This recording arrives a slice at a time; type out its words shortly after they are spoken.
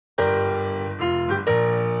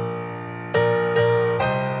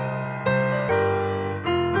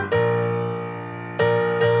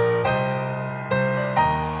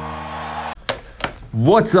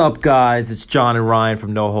What's up, guys? It's John and Ryan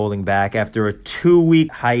from No Holding Back. After a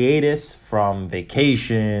 2-week hiatus from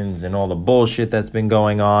vacations and all the bullshit that's been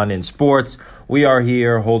going on in sports, we are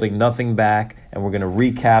here holding nothing back, and we're going to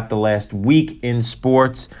recap the last week in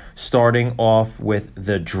sports, starting off with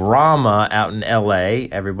the drama out in L.A.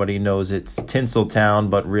 Everybody knows it's Tinseltown,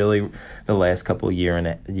 but really the last couple of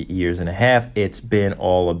years and a half, it's been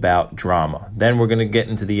all about drama. Then we're going to get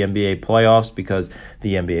into the NBA playoffs because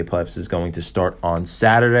the NBA playoffs is going to start on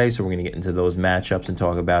Saturday, so we're going to get into those matchups and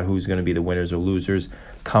talk about who's going to be the winners or losers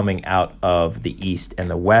coming out of the East and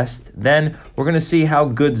the West. Then we're going to see how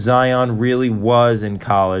good Zion really was in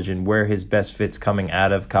college and where his best fits coming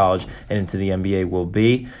out of college and into the NBA will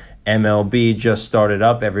be. MLB just started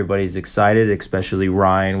up. Everybody's excited, especially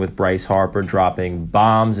Ryan with Bryce Harper dropping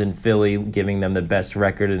bombs in Philly, giving them the best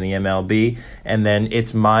record in the MLB. And then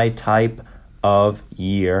it's my type of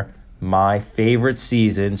year, my favorite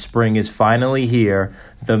season. Spring is finally here.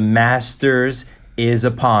 The Masters is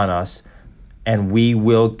upon us. And we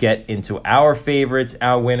will get into our favorites,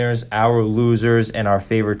 our winners, our losers, and our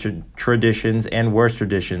favorite traditions and worst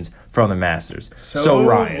traditions from the Masters. So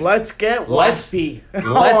Ryan, let's get waspy.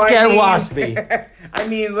 Let's get waspy. I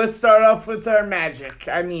mean, let's start off with our Magic.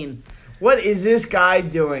 I mean, what is this guy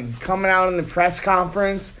doing? Coming out in the press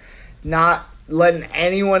conference, not letting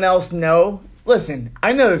anyone else know? Listen,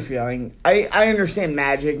 I know the feeling. I understand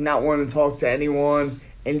Magic not wanting to talk to anyone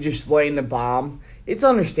and just laying the bomb. It's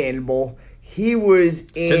understandable. He was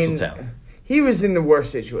in the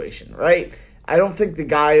worst situation, right? I don't think the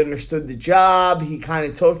guy understood the job. He kind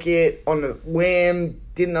of took it on a whim,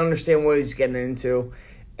 didn't understand what he was getting into.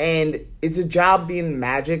 And it's a job being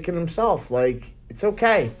Magic in himself. Like, it's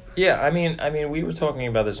okay. Yeah, I mean, we were talking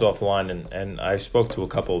about this offline, and I spoke to a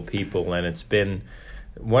couple of people, and it's been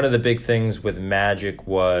one of the big things with Magic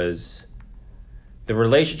was the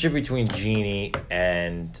relationship between Jeannie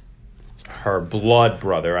and her blood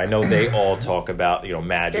brother. I know they all talk about,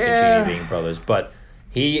 Magic and Jeannie being brothers, but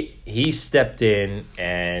he stepped in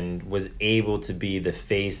and was able to be the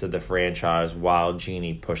face of the franchise while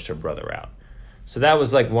Jeannie pushed her brother out. So that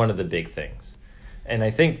was like one of the big things. And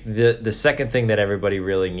I think the second thing that everybody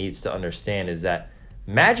really needs to understand is that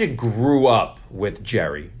Magic grew up with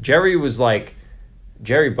Jerry. Jerry was like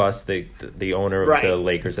Jerry Buss, the owner of the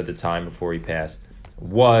Lakers at the time before he passed,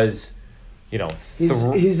 was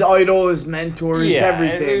his idol, his mentor, his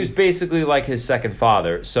everything. It was basically like his second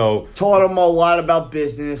father. So taught him a lot about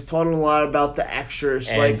business, taught him a lot about the extras,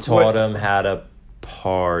 and taught him how to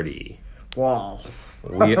party. Wow,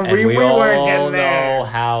 we all know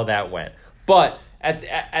how that went. But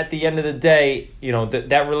at the end of the day,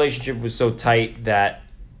 that relationship was so tight that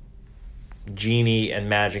Jeannie and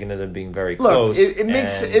Magic ended up being very close. Look,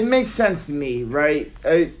 it makes sense to me, right?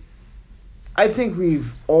 I think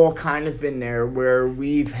we've all kind of been there where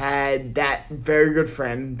we've had that very good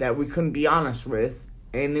friend that we couldn't be honest with,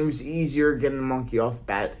 and it was easier getting the monkey off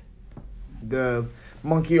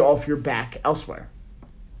your back elsewhere.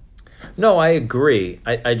 No, I agree.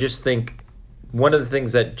 I just think one of the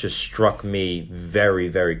things that just struck me very,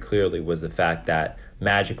 very clearly was the fact that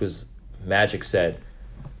Magic said,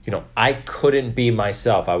 I couldn't be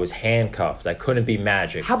myself. I was handcuffed. I couldn't be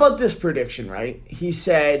Magic. How about this prediction, right? He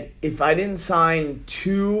said, if I didn't sign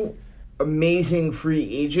 2 amazing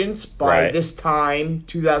free agents by this time,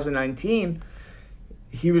 2019,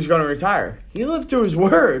 he was going to retire. He lived to his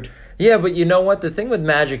word. Yeah, but you know what? The thing with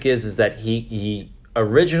Magic is that he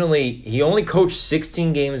originally, he only coached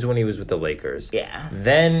 16 games when he was with the Lakers. Yeah.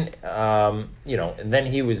 Then, and then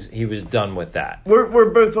he was done with that. We're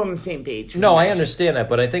both on the same page. No, I understand that,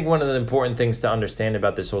 but I think one of the important things to understand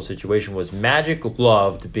about this whole situation was Magic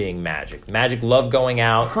loved being Magic. Magic loved going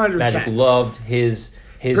out. 100%. Magic loved his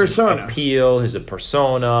persona. Appeal, his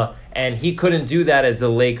persona, and he couldn't do that as the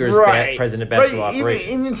Lakers president of basketball operations.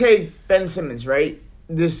 Even take Ben Simmons, right?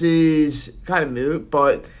 This is kind of moot,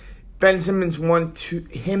 but Ben Simmons wanted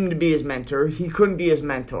him to be his mentor. He couldn't be his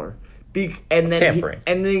mentor. And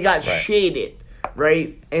then he got shaded,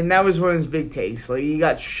 right? And that was one of his big takes. Like, he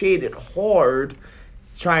got shaded hard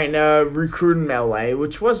trying to recruit him to L.A.,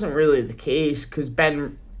 which wasn't really the case because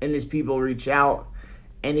Ben and his people reached out,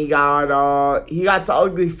 and he got the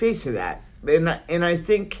ugly face of that. And I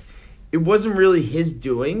think it wasn't really his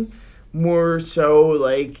doing. More so,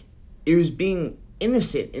 like, it was being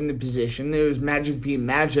innocent in the position. It was Magic being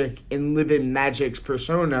Magic and living Magic's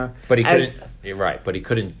persona. But he couldn't. You're right. But he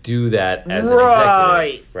couldn't do that as an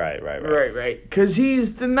executive. Right. Because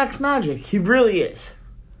he's the next Magic. He really is.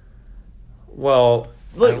 Well,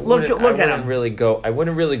 look at him. I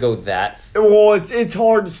wouldn't really go that. Well, it's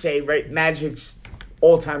hard to say, right? Magic's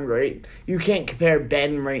all-time great. You can't compare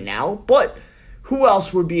Ben right now, but who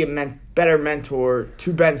else would be a better mentor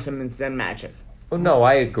to Ben Simmons than Magic? Oh, no,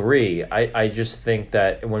 I agree. I just think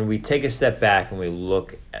that when we take a step back and we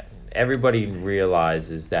look at, everybody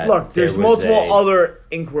realizes that. Look, there's multiple other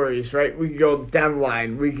inquiries, right? We could go down the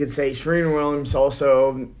line. We could say Serena Williams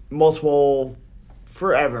also, multiple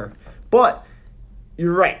forever. But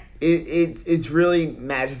you're right. It's really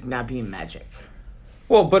Magic not being Magic.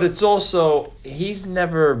 Well, but it's also, he's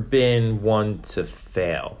never been one to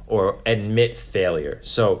fail or admit failure.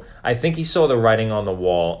 So I think he saw the writing on the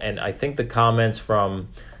wall, and I think the comments from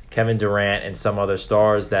Kevin Durant and some other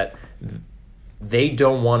stars that they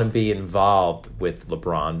don't want to be involved with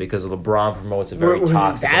LeBron because LeBron promotes a very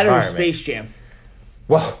toxic environment. Or Space Jam?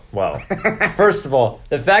 Well, first of all,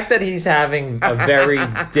 the fact that he's having a very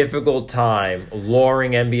difficult time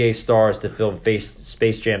luring NBA stars to film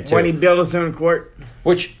Space Jam 2. When he built his own court.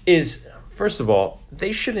 Which is, first of all,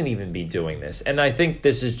 they shouldn't even be doing this. And I think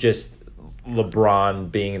this is just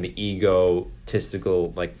LeBron being the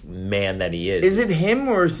egotistical man that he is. Is it him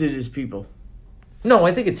or is it his people? No,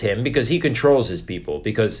 I think it's him because he controls his people.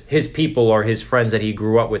 Because his people are his friends that he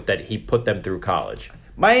grew up with that he put them through college.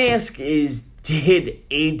 My ask is, did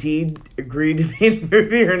AD agree to be in the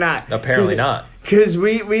movie or not? Apparently not. Because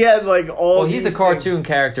we had all. Well, he's a cartoon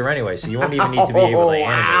character anyway, so you won't even need to be able to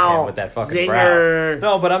animate him with that fucking brow.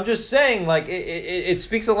 No, but I'm just saying, it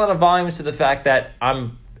speaks a lot of volumes to the fact that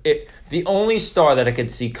the only star that I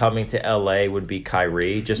could see coming to LA would be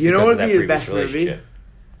Kyrie, just because of that previous relationship.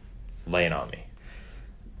 Lay it on me.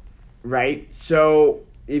 Right, so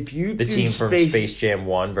if you the team from Space Jam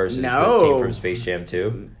 1 versus the team from Space Jam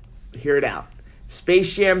 2. Hear it out.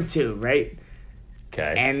 Space Jam 2, right?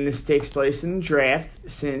 Okay. And this takes place in the draft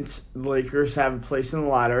since the Lakers have a place in the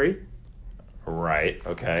lottery. Right,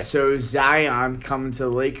 okay. So Zion coming to the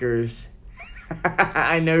Lakers.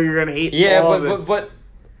 I know you're going to hate all of this. But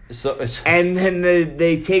and then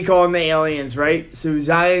they take on the aliens, right? So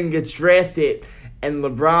Zion gets drafted and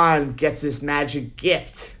LeBron gets this magic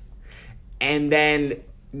gift. And then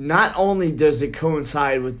not only does it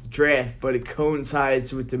coincide with the draft, but it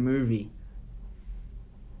coincides with the movie.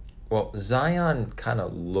 Well, Zion kind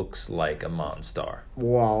of looks like a Monstar.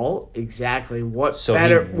 Well, exactly. So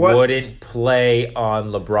he wouldn't play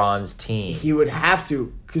on LeBron's team. He would have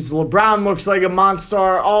to, because LeBron looks like a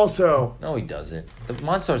Monstar also. No, he doesn't. The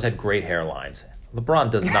Monstars had great hairlines. LeBron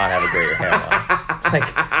does not have a great hairline.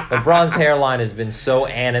 LeBron's hairline has been so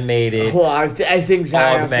animated. Well, I think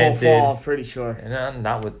Zion's will fall, pretty sure.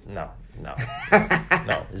 No.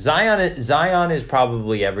 Zion is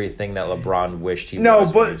probably everything that LeBron wished he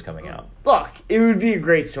was when he was coming out. Look, it would be a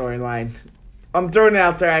great storyline. I'm throwing it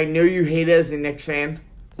out there. I know you hate it as a Knicks fan.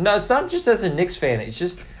 No, it's not just as a Knicks fan. It's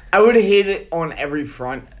just... I would hate it on every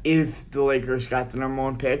front if the Lakers got the number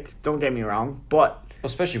 1 pick. Don't get me wrong, but...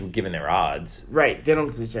 Especially given their odds. Right, they don't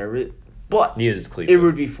deserve it. But neither does Cleveland. It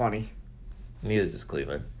would be funny. Neither does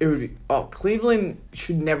Cleveland. It would be. Oh, Cleveland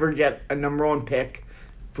should never get a number 1 pick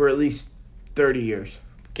for at least 30 years.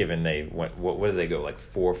 Given they went, what did they go,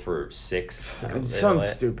 4 for 6? Something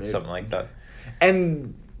stupid. Something like that.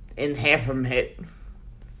 And half of them hit.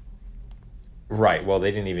 Right. Well, they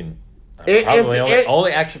didn't even. Probably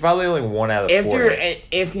only 1 out of 4. After your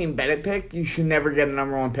Anthony Bennett pick, you should never get a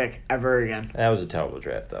number 1 pick ever again. That was a terrible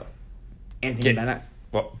draft, though. Anthony Bennett.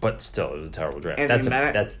 Well, but still, it was a terrible draft. Anthony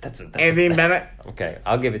Bennett. That's Anthony Bennett. Okay,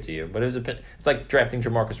 I'll give it to you. But it's like drafting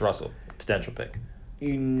Jamarcus Russell, potential pick.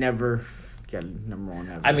 You never get a number 1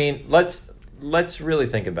 ever. I mean, let's really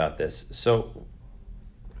think about this. So,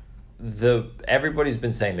 everybody's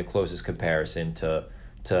been saying the closest comparison to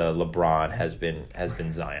LeBron has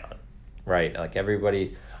been Zion. Right,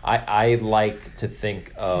 everybody's. I like to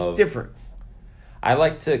think of. It's different. I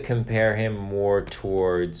like to compare him more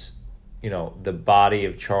towards, the body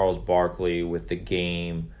of Charles Barkley with the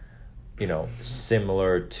game,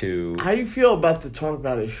 similar to. How do you feel about the talk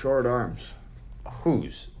about his short arms?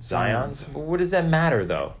 Whose? Zion's? What does that matter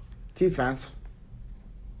though? Defense.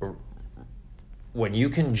 When you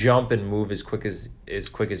can jump and move as quick as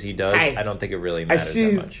he does, I don't think it really matters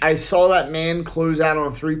that much. I saw that man close out on a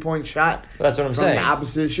 3-point shot. Well, that's what I'm saying. From the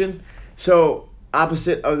opposition. So,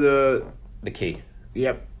 opposite of the key.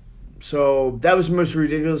 Yep. So, that was the most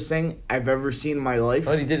ridiculous thing I've ever seen in my life.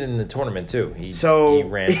 Well, he did it in the tournament, too. He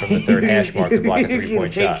ran from the third hash mark to block a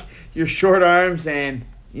 3-point shot. Take your short arms and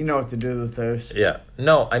you know what to do with those. Yeah.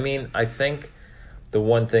 No, I mean, I think the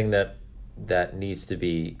one thing that needs to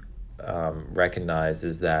be recognized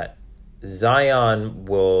is that Zion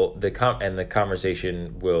will the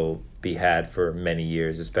conversation will be had for many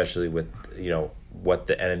years, especially with what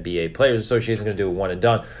the NBA Players Association is going to do, one and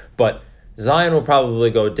done. But Zion will probably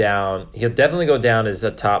go down. He'll definitely go down as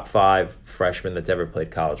a top 5 freshman that's ever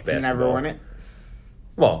played college basketball. Never win it?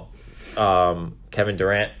 Well, Kevin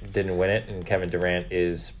Durant didn't win it, and Kevin Durant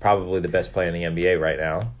is probably the best player in the NBA right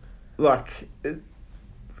now. Look,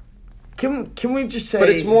 can we just say? But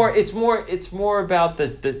it's more about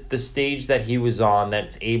the stage that he was on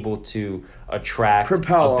that's able to attract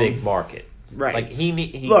a big market. Right.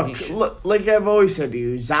 Like look, like I've always said to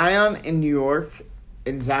you, Zion in New York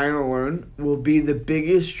and Zion alone will be the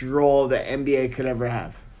biggest draw the NBA could ever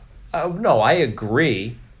have. No, I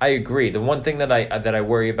agree. The one thing that I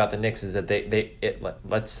worry about the Knicks is that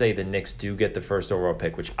let's say the Knicks do get the first overall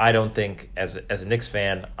pick, which I don't think as a Knicks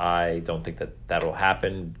fan, I don't think that'll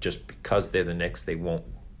happen just because they're the Knicks. They won't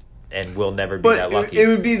and will never be that lucky. It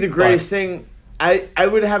would be the greatest thing. I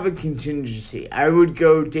would have a contingency. I would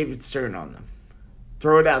go David Stern on them.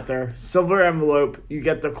 Throw it out there. Silver envelope. You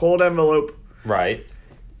get the cold envelope. Right.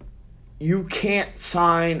 You can't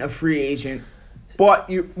sign a free agent. But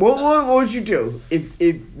what would you do? If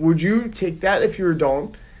would you take that if you were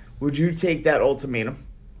Dolan? Would you take that ultimatum?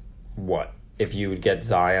 What? If you would get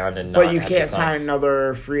Zion and not But you can't sign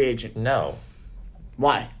another free agent. No.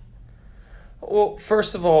 Why? Well,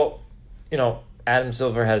 first of all, Adam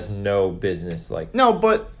Silver has no business No,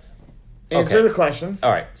 but answer the question.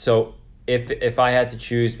 All right. So if I had to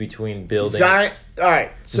choose between building Zion, all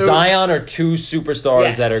right, so Zion or 2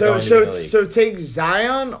 superstars that are going to be in the league. So take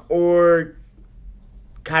Zion or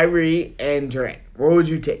Kyrie and Durant. What would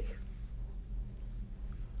you take?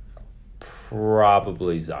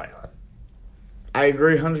 Probably Zion. I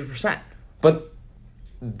agree 100%. But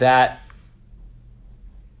that...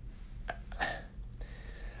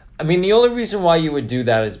 I mean, the only reason why you would do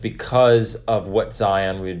that is because of what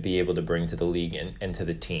Zion would be able to bring to the league and to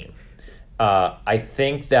the team. I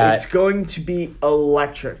think that... It's going to be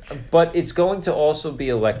electric. But it's going to also be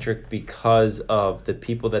electric because of the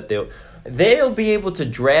people that they'll be able to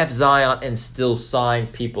draft Zion and still sign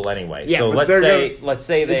people anyway. Yeah, so let's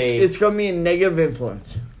say it's going to be a negative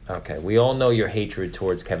influence. Okay, we all know your hatred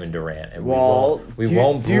towards Kevin Durant, and we do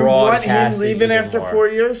won't you want him leaving even after more. 4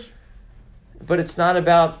 years? But it's not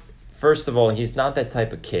about. First of all, he's not that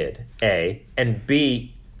type of kid. A and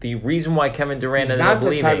B. The reason why Kevin Durant he's ended not up the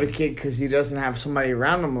leaving, type of kid because he doesn't have somebody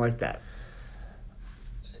around him like that.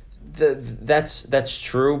 That's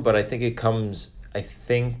true, but I think it comes. I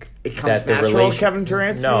think it comes that natural. Kevin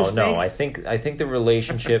Durant. No. I think the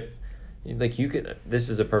relationship. Like you could. This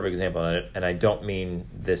is a perfect example, and I don't mean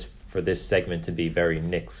this for this segment to be very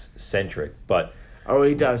Knicks centric, but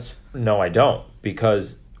he does. No, I don't,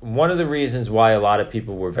 because one of the reasons why a lot of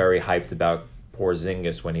people were very hyped about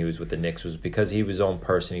Porzingis when he was with the Knicks was because he was his own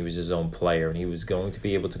person, he was his own player, and he was going to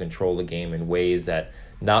be able to control the game in ways that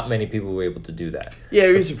not many people were able to do that. Yeah,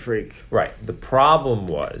 he was a freak. Right. The problem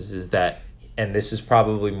is that, and this is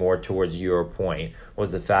probably more towards your point,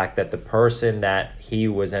 was the fact that the person that he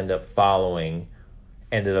was ended up following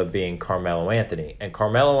ended up being Carmelo Anthony. And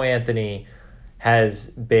Carmelo Anthony has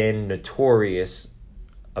been notorious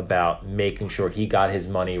about making sure he got his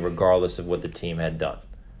money regardless of what the team had done.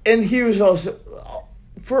 And he was also,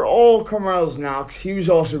 for all Carmelo's knocks, he was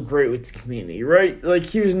also great with the community, right? Like,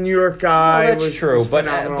 he was a New York guy. Well, that's true, but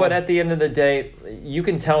at the end of the day, you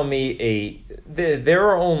can tell me there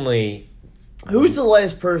are only... Who's the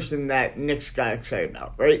last person that Knicks got excited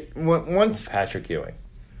about, right? Once Patrick Ewing.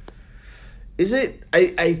 Is it?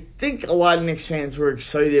 I think a lot of Knicks fans were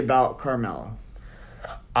excited about Carmelo.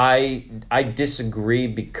 I disagree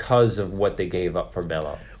because of what they gave up for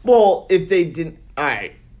Melo. Well, if they didn't... All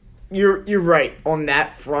right. You're right on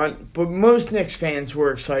that front, but most Knicks fans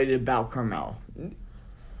were excited about Carmelo.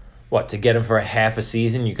 What, to get him for a half a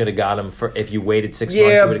season? You could have got him for, if you waited 6 months, you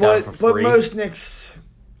would have got him for free. But most Knicks...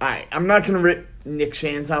 All right, I'm not going to rip Knicks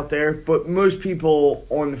fans out there, but most people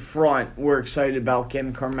on the front were excited about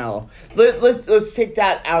getting Carmelo. Let's take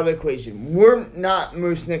that out of the equation. We're not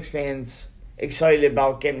most Knicks fans excited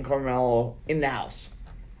about getting Carmelo in the house,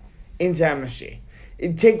 into MSG.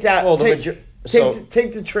 Take that... Well,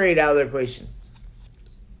 Take the trade out of the equation.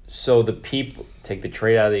 So the people take the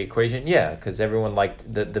trade out of the equation, yeah, because everyone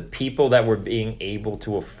liked the people that were being able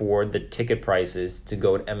to afford the ticket prices to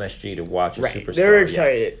go to MSG to watch a superstar. They're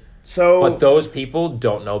excited. Yes. So, but those people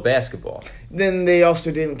don't know basketball. Then they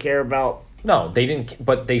also didn't care about. No, they didn't.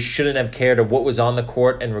 But they shouldn't have cared of what was on the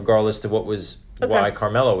court, and regardless to what was why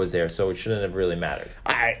Carmelo was there. So it shouldn't have really mattered.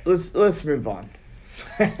 All right, let's move on.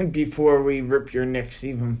 Before we rip your Knicks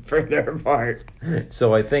even further apart.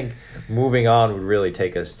 So I think moving on would really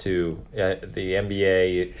take us to the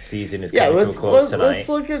NBA season is coming to a close tonight. Let's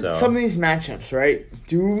look at some of these matchups, right?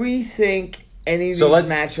 Do we think any of these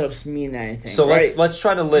matchups mean anything. So right? let's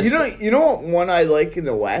try to list. You know what one I like in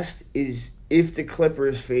the West is if the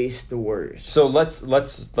Clippers face the Warriors. So let's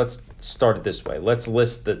start it this way. Let's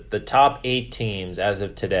list the top 8 teams as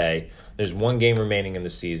of today. There's one game remaining in the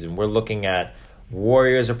season. We're looking at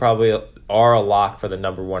Warriors are a lock for the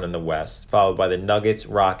number 1 in the West, followed by the Nuggets,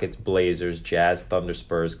 Rockets, Blazers, Jazz, Thunder,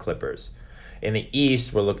 Spurs, Clippers. In the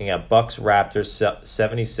East, we're looking at Bucks, Raptors,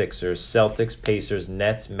 76ers, Celtics, Pacers,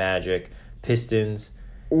 Nets, Magic, Pistons,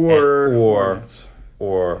 or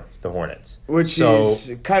the Hornets. Which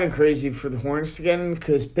is kind of crazy for the Hornets again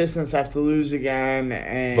because Pistons have to lose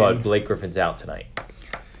again. But Blake Griffin's out tonight.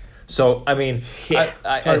 So, I mean, yeah,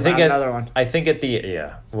 I think another one. I think at the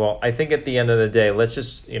end of the day, let's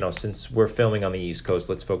just, since we're filming on the East Coast,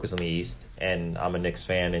 let's focus on the East. And I'm a Knicks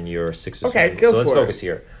fan and you're a Sixers fan. So let's focus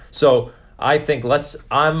here. So, I think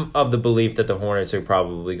I'm of the belief that the Hornets are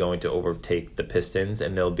probably going to overtake the Pistons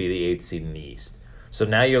and they'll be the 8th seed in the East. So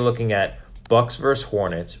now you're looking at Bucks versus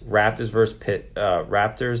Hornets, Raptors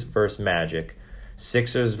versus Magic,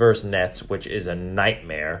 Sixers versus Nets, which is a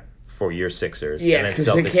nightmare for your Sixers. Yeah,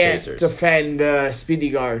 because they can't defend speedy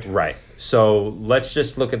guard. Right. So let's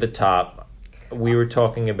just look at the top. We were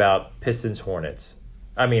talking about Pistons Hornets.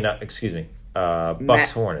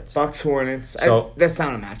 Bucks Hornets. Bucks Hornets. So that's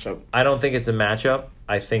not a matchup. I don't think it's a matchup.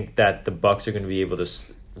 I think that the Bucks are going to be able to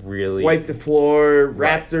really wipe the floor.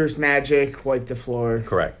 Right. Raptors Magic wipe the floor.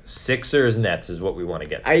 Correct. Sixers Nets is what we want to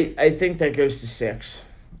get to. I think that goes to 6.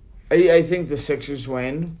 I think the Sixers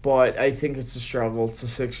win, but I think it's a struggle. It's a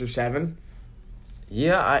 6 or 7.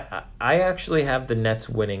 Yeah, I actually have the Nets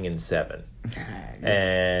winning in 7,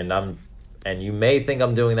 and you may think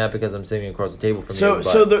I'm doing that because I'm sitting across the table from you.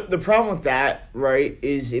 So the problem with that, right,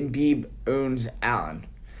 is Embiid owns Allen.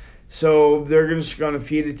 So they're just going to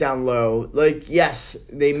feed it down low. Like, yes,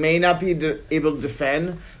 they may not be able to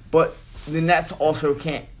defend, but the Nets also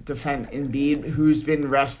can't defend Embiid, who's been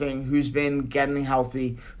resting, who's been getting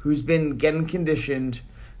healthy, who's been getting conditioned.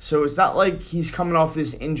 So it's not like he's coming off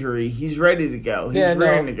this injury. He's ready to go. He's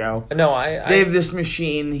ready to go. No, they have this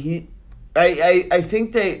machine. I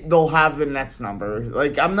think they'll have the Nets number.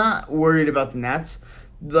 Like, I'm not worried about the Nets.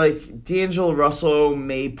 Like, D'Angelo Russell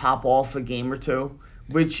may pop off a game or two,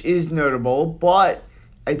 which is notable. But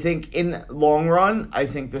I think in long run, I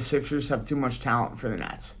think the Sixers have too much talent for the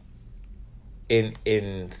Nets.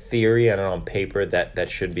 In theory, I don't know, on paper, that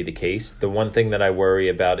should be the case. The one thing that I worry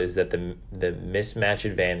about is that the mismatch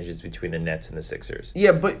advantages between the Nets and the Sixers.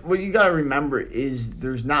 Yeah, but what you got to remember is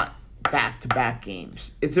there's not back-to-back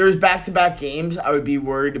games. If there was back-to-back games, I would be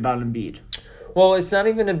worried about Embiid. Well, it's not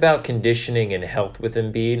even about conditioning and health with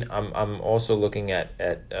Embiid. I'm also looking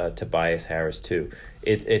at Tobias Harris too.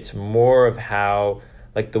 It's more of how,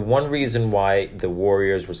 like, the one reason why the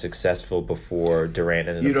Warriors were successful before Durant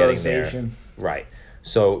ended up getting there. Right.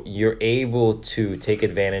 So you're able to take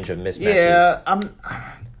advantage of mismatches. Yeah,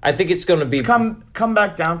 I think it's going to be... Come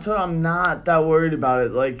back down to it, I'm not that worried about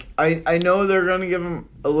it. Like, I know they're going to give him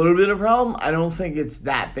a little bit of a problem. I don't think it's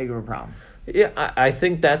that big of a problem. Yeah, I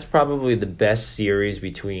think that's probably the best series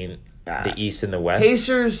between the East and the West.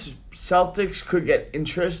 Pacers, Celtics could get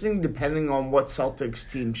interesting depending on what Celtics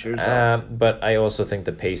team shows up. But I also think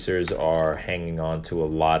the Pacers are hanging on to a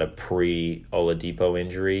lot of pre-Oladipo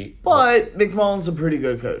injury. But McMullen's a pretty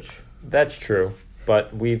good coach. That's true.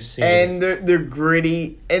 But we've seen... And they're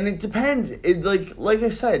gritty. And it depends. Like I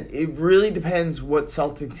said, it really depends what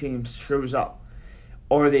Celtic team shows up.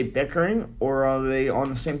 Are they bickering or are they on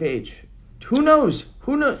the same page? Who knows?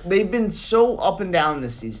 They've been so up and down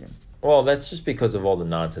this season. Well, that's just because of all the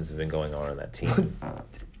nonsense that's been going on that team.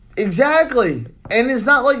 Exactly. And it's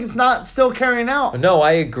not like it's not still carrying out. No,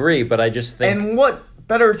 I agree, but I just think... And what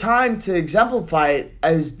better time to exemplify it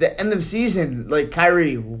as the end of season? Like,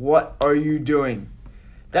 Kyrie, what are you doing?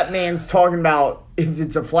 That man's talking about if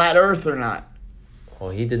it's a flat earth or not. Well,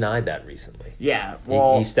 he denied that recently. Yeah,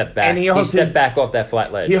 well... He stepped back. And he stepped back off that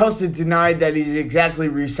flat ledge. He also denied that he's exactly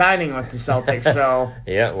re-signing with the Celtics, so...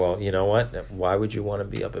 Yeah, well, you know what? Why would you want to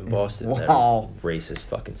be up in Boston? Wow. That racist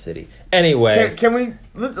fucking city. Anyway... Can we...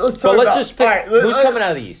 Let's talk about... Just pick who's coming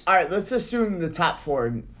out of the East. All right, let's assume the top 4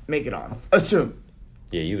 and make it on. Assume.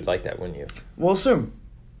 Yeah, you would like that, wouldn't you? We'll assume.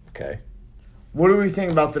 Okay. What do we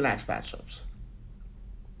think about the next matchups?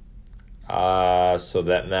 So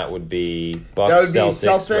that would be Bucks,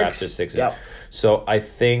 Celtics, Raptors, Sixers. Yep. So I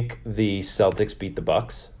think the Celtics beat the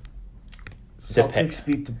Bucks. Celtics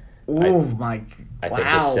beat the... Oh, my... I think the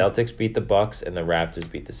Celtics beat the Bucks and the Raptors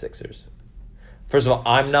beat the Sixers. First of all,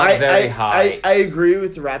 I'm not very high. I agree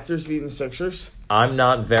with the Raptors beating the Sixers. I'm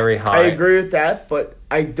not very high. I agree with that, but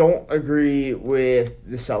I don't agree with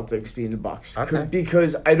the Celtics being the Bucks. Okay.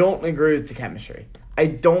 Because I don't agree with the chemistry. I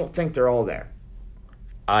don't think they're all there.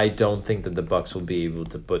 I don't think that the Bucks will be able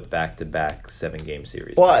to put back-to-back 7-game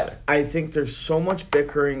series But together. I think there's so much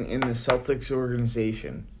bickering in the Celtics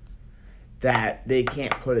organization that they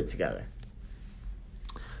can't put it together.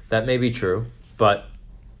 That may be true, but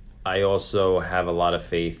I also have a lot of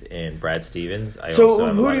faith in Brad Stevens.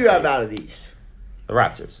 So who do you have out of these? The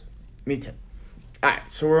Raptors. Me too. All right,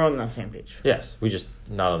 so we're on the same page. Yes, we just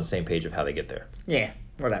not on the same page of how they get there. Yeah,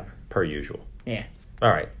 whatever. Per usual. Yeah.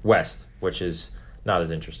 All right, West, which is not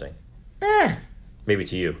as interesting. Maybe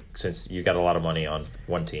to you, since you got a lot of money on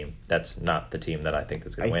one team. That's not the team that I think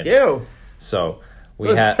is going to win. I do. So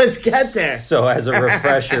let's get there. So as a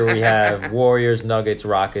refresher, we have Warriors, Nuggets,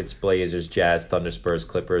 Rockets, Blazers, Jazz, Thunder, Spurs,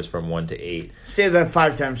 Clippers from 1 to 8. Say that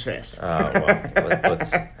 5 times fast.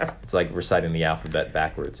 It's like reciting the alphabet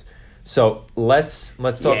backwards. So let's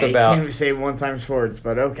talk about. You can't even say 1 times forwards,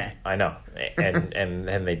 but okay. I know,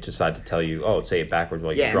 and they decide to tell you, oh, say it backwards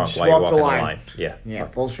while you're drunk, just while you're walk walking the the line. line. Yeah,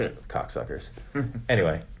 bullshit. Cocksuckers.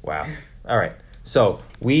 Anyway, wow. All right. So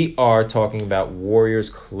we are talking about Warriors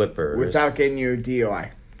Clippers without getting you a DOI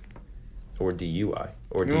or DUI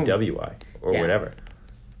or DWI or whatever,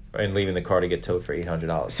 and leaving the car to get towed for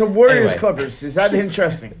 $800. So Warriors Clippers, is that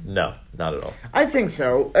interesting? No, not at all. I think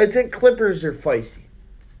so. I think Clippers are feisty.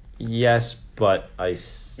 Yes, but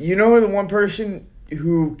You know who the one person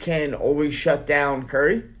who can always shut down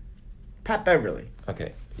Curry? Pat Beverly.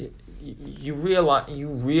 Okay, you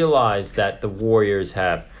realize that the Warriors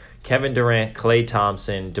have Kevin Durant, Klay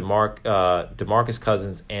Thompson, DeMarcus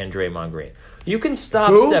Cousins, and Draymond Green. You can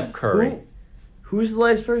stop Steph Curry. Who's the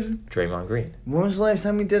last person? Draymond Green. When was the last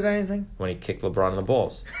time he did anything? When he kicked LeBron in the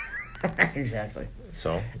balls. Exactly.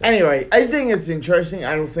 So anyway, I think it's interesting.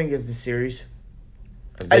 I don't think it's the series.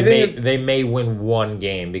 They may win one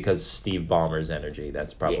game because Steve Ballmer's energy.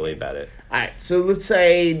 That's probably about it. All right, so let's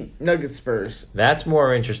say Nuggets Spurs. That's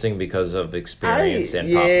more interesting because of experience and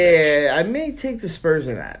Popovich. I may take the Spurs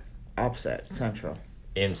in that upset Central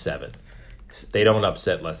in 7. They don't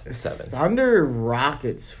upset less than 7. Thunder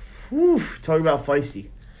Rockets. Whew, talk about feisty.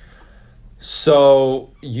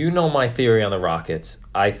 So you know my theory on the Rockets.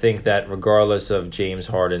 I think that regardless of James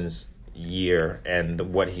Harden's year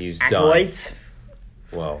and what he's Acolytes? done.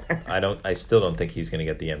 Well, I still don't think he's going to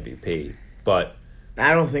get the MVP, but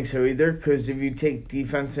I don't think so either. Because if you take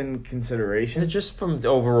defense in consideration, just from the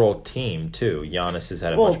overall team too, Giannis has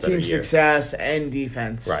had a much better year. Team success and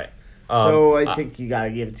defense, right? So I think you got to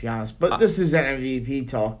give it to Giannis. But this is an MVP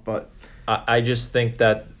talk. But I just think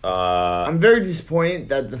that I'm very disappointed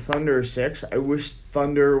that the Thunder are 6. I wish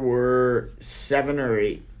Thunder were 7 or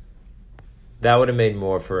 8. That would have made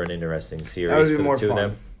more for an interesting series for the two of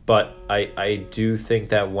them. But I do think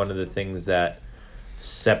that one of the things that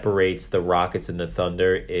separates the Rockets and the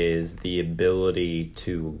Thunder is the ability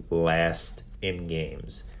to last in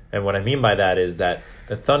games. And what I mean by that is that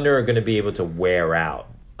the Thunder are going to be able to wear out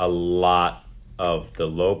a lot of the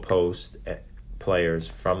low post players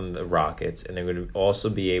from the Rockets, and they're going to also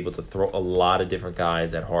be able to throw a lot of different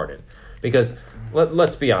guys at Harden. Because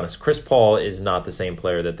let's be honest, Chris Paul is not the same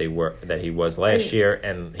player that he was last year,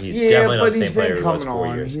 and he's definitely not the same player he was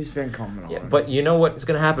 4 years. He's been coming on. But you know what's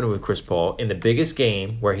going to happen with Chris Paul in the biggest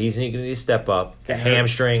game where he's going to step up, a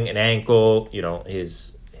hamstring, an ankle,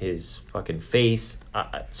 his fucking face.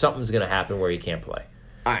 Something's going to happen where he can't play.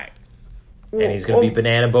 All right. And he's going to be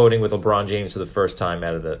banana boating with LeBron James for the first time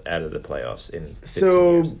out of the playoffs in 15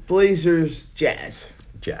 years. Blazers, Jazz.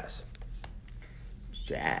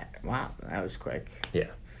 Wow, that was quick. Yeah.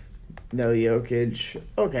 No Jokic.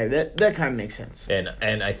 Okay, that kind of makes sense. And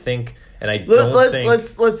I think don't think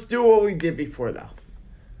let's do what we did before though.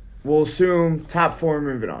 We'll assume top 4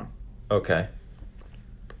 moving on. Okay.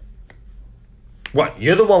 What?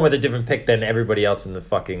 You're the one with a different pick than everybody else in the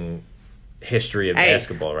fucking history of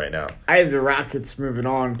basketball right now. I have the Rockets moving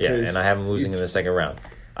on. Yeah, and I have them losing in the second round.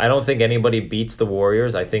 I don't think anybody beats the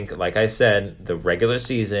Warriors. I think, like I said, the regular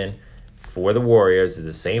season for the Warriors is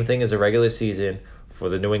the same thing as the regular season for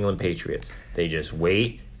the New England Patriots. They just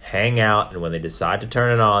wait, hang out, and when they decide to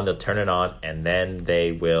turn it on, they'll turn it on, and then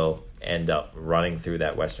they will end up running through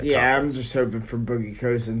that Western Conference. Yeah, I'm just hoping for Boogie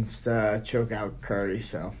Cousins to choke out Curry.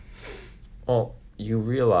 So, well, you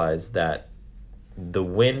realize that the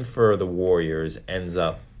win for the Warriors ends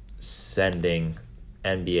up sending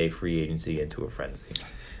NBA free agency into a frenzy.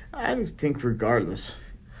 I think regardless.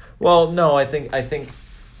 Well, no, I think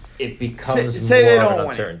it becomes more of an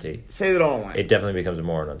uncertainty. Say they don't win. It definitely becomes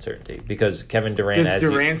more of an uncertainty because Kevin Durant. Does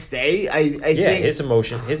Durant stay? I think his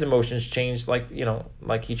emotions changed like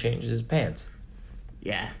he changes his pants.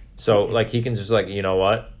 Yeah. So, like, he can just, like, you know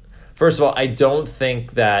what? First of all, I don't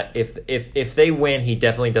think that if they win, he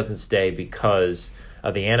definitely doesn't stay because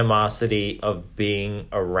of the animosity of being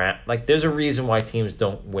around. Like, there's a reason why teams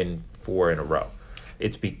don't win 4 in a row.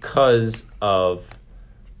 It's because of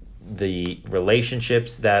the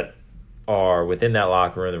relationships that are within that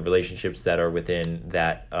locker room, the relationships that are within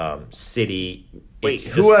that city. Wait,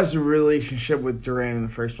 who has a relationship with Durant in the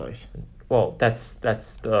first place? Well, that's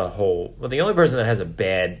the whole. Well, the only person that has a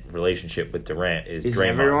bad relationship with Durant is Draymond.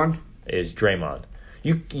 Everyone? Is Draymond.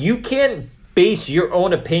 You can't base your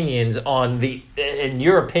own opinions on and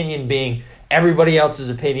your opinion being everybody else's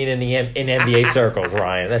opinion in NBA circles,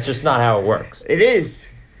 Ryan. That's just not how it works. It is.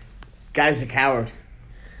 Guy's a coward.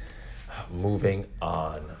 Moving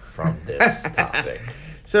on from this topic.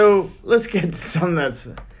 So let's get to something that's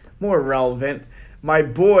more relevant. My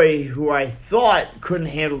boy, who I thought couldn't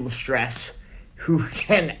handle the stress, who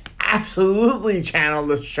can absolutely channel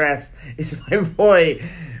the stress, is my boy,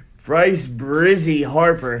 Bryce Brizzy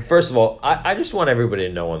Harper. First of all, I just want everybody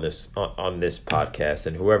to know on this podcast,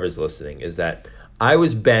 and whoever's listening, is that I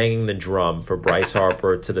was banging the drum for Bryce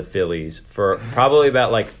Harper to the Phillies for probably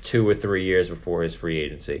about like 2 or 3 years before his free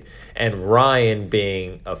agency. And Ryan,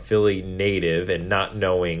 being a Philly native and not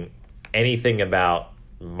knowing anything about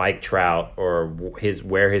Mike Trout or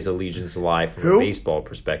where his allegiance lie from a baseball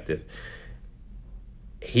perspective,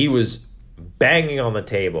 he was banging on the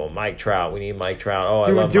table. Mike Trout, we need Mike Trout. Oh, I love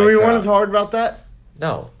Mike Trout. Do we want to talk about that?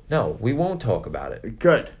 No, we won't talk about it.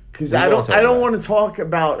 Good, because I don't want to talk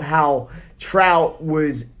about how Trout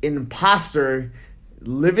was an imposter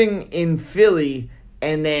living in Philly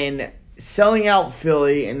and then selling out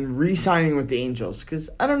Philly and re-signing with the Angels, because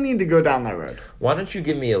I don't need to go down that road. Why don't you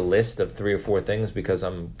give me a list of 3 or 4 things, because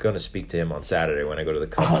I'm going to speak to him on Saturday when I go to the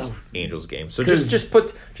Cubs Angels game. So just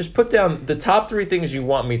put down the top 3 things you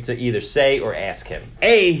want me to either say or ask him.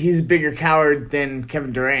 A, he's a bigger coward than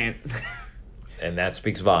Kevin Durant. And that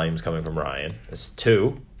speaks volumes coming from Ryan. That's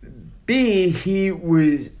 2. B, he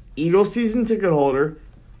was Eagles season ticket holder.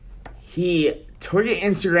 He took an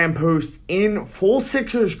Instagram post in full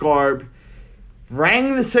Sixers garb,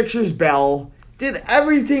 rang the Sixers bell, did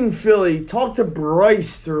everything Philly, talked to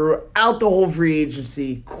Bryce throughout the whole free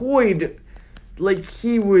agency, coyed like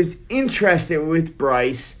he was interested with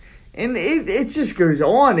Bryce, and it just goes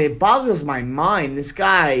on. It boggles my mind. This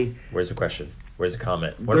guy... Where's the question? Where's the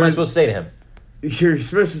comment? What am I supposed to say to him? You're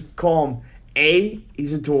supposed to call him A,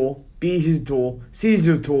 he's a tool, B, he's a tool, C, he's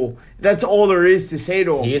a tool. That's all there is to say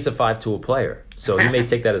to him. He is a 5-tool player, so he may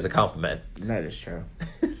take that as a compliment. That is true.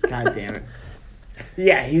 God damn it.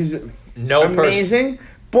 Yeah, he's amazing,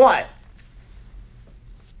 but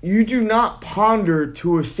you do not ponder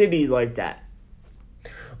to a city like that.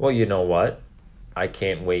 Well, you know what? I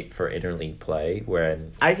can't wait for interleague play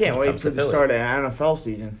when I can't wait for the start of the NFL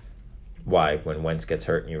season. Why? When Wentz gets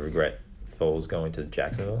hurt and you regret Foles going to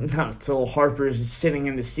Jacksonville? No, until Harper's sitting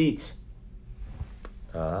in the seats.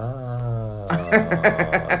 Oh,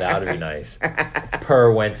 that would be nice.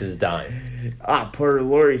 Per Wentz's dime. Per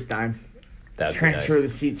Laurie's dime. That'd transfer nice. The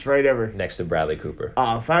seats right over. Next to Bradley Cooper.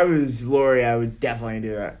 If I was Laurie, I would definitely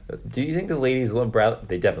do that. Do you think the ladies love Bradley?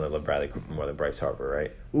 They definitely love Bradley Cooper more than Bryce Harper,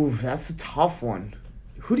 right? Ooh, that's a tough one.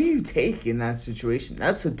 Who do you take in that situation?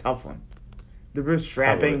 That's a tough one. They're both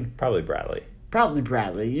strapping. Probably Bradley. Probably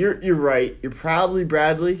Bradley. You're right. You're probably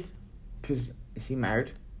Bradley. Because is he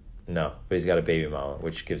married? No, but he's got a baby mama,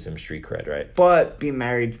 which gives him street cred, right? But being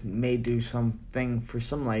married may do something for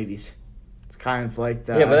some ladies. It's kind of like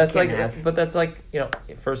the but that's like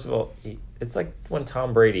first of all, it's like when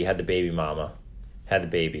Tom Brady had the baby mama, had the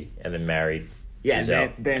baby, and then married.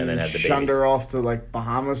 Yeah, then had the shunned her off to like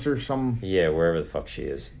Bahamas or some. Yeah, wherever the fuck she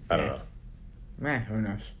is. I don't know. Who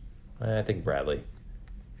knows? I think Bradley.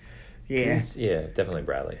 Yeah. Definitely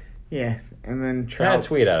Bradley. Yeah, and then Trout.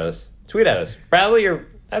 Tweet at us. Bradley or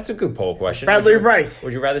that's a good poll question. Bradley or Bryce?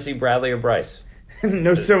 Would you rather see Bradley or Bryce?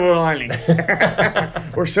 No silver linings.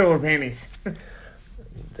 Or silver panties.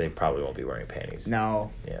 They probably won't be wearing panties.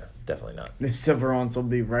 No. Yeah, definitely not. The silver ones will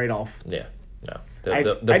be right off. Yeah, no.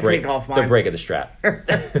 The break, take off mine. The break of the strap.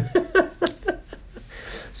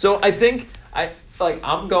 So I think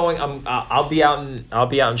I'm going. I'll be out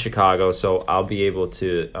in Chicago, so I'll be able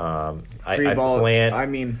to.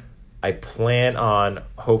 I plan on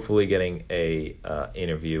hopefully getting a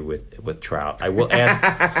interview with Trout. I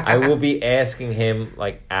will be asking him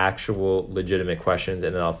like actual legitimate questions,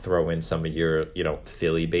 and then I'll throw in some of your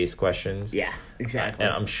Philly based questions. Yeah, exactly.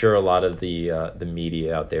 And I'm sure a lot of the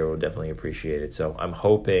media out there will definitely appreciate it. So I'm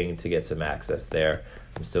hoping to get some access there.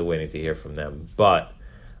 I'm still waiting to hear from them, but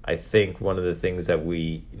I think one of the things that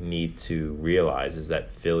we need to realize is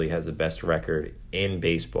that Philly has the best record in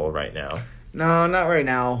baseball right now. No, not right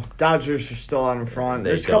now. Dodgers are still out in front.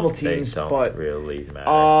 There's a couple teams, but really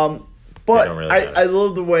matter. But really matter. I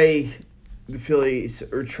love the way the Phillies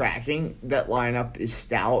are tracking. That lineup is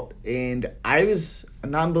stout, and I was a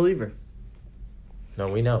non-believer. No,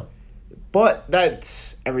 we know. But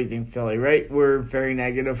that's everything Philly, right? We're very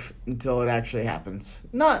negative until it actually happens.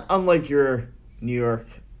 Not unlike your New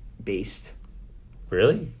York-based.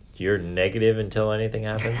 Really? You're negative until anything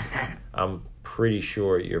happens? I'm pretty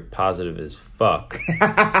sure you're positive as fuck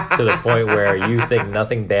to the point where you think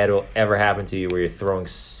nothing bad will ever happen to you, where you're throwing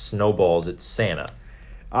snowballs at Santa.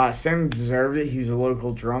 Santa deserved it. He was a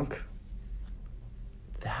local drunk.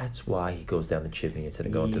 That's why he goes down the chimney instead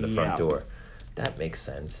of going to the front door. That makes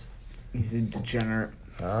sense. He's a degenerate.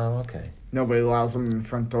 Oh, okay. Nobody allows him in the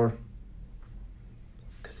front door.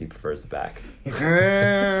 Because he prefers the back.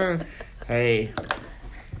 Hey.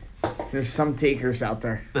 There's some takers out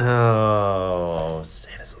there. Oh,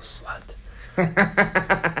 Santa's a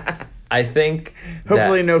slut. I think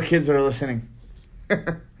hopefully no kids are listening.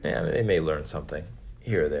 Yeah, they may learn something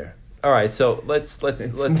here or there. All right, so let's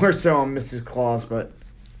more so on Mrs. Claus, but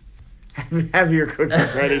have your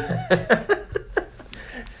cookies ready.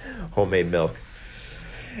 Homemade milk.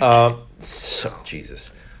 Jesus.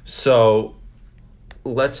 So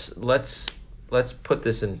let's put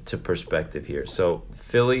this into perspective here. So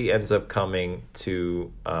Philly ends up coming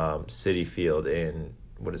to Citi Field in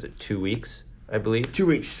 2 weeks, I believe. 2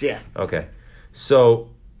 weeks, yeah. Okay, so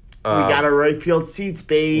we got our right field seats,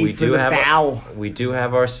 babe. We do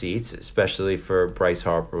have our seats, especially for Bryce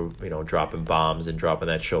Harper. Dropping bombs and dropping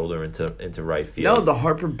that shoulder into right field. No, the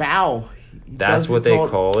Harper bow. That's what they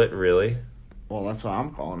call it, really? Well, that's what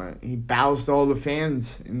I'm calling it. He bows to all the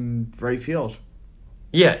fans in right field.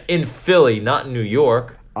 Yeah, in Philly, not in New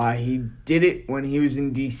York. He did it when he was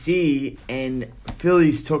in D.C. and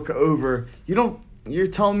Phillies took over. You're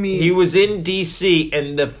telling me he was in D.C.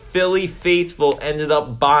 and the Philly faithful ended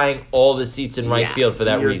up buying all the seats in right field for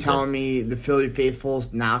that reason. You're telling me the Philly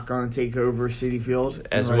faithful's not going to take over Citi Field?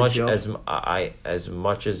 As much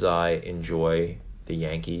as I enjoy the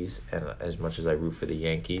Yankees and as much as I root for the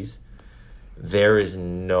Yankees, there is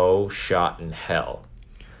no shot in hell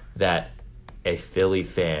that a Philly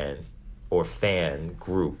fan or fan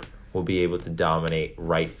group will be able to dominate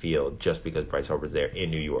right field just because Bryce Harper's there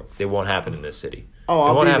in New York. It won't happen in this city.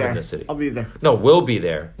 I'll be there. In this city. I'll be there. No, we'll be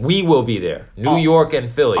there. We will be there. New York and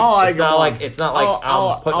Philly. It's not like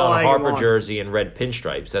I'm putting on a Harper jersey and red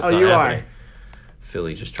pinstripes. That's not happening.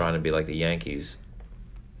 Philly just trying to be like the Yankees.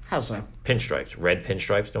 How so? Pinstripes. Red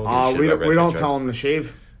pinstripes. No one gives a shit about red we don't pinstripes. Tell them to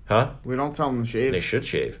shave. Huh? We don't tell them to shave. They should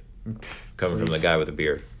shave. Coming from the guy with a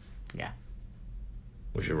beard. Yeah.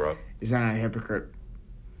 We should rock. Is that not a hypocrite?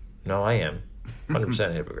 No, I am. 100%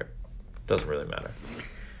 a hypocrite. Doesn't really matter.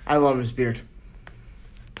 I love his beard.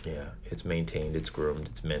 Yeah, it's maintained, it's groomed,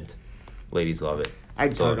 it's mint. Ladies love it. I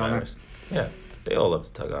tug on it. Yeah, they all love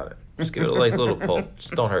to tug on it. Just give it a nice little pull.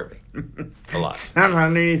 Just don't hurt me. A lot. It's not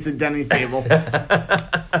underneath the Denny's table.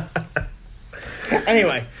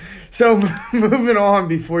 Anyway, so moving on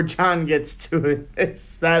before John gets too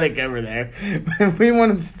ecstatic over there, we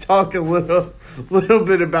wanted to talk a little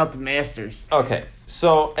bit about the Masters. Okay,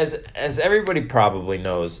 so as everybody probably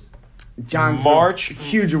knows, John's a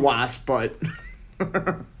huge wasp, but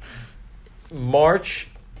March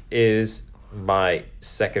is my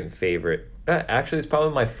second favorite. Actually, it's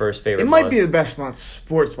probably my first favorite. It might be the best month,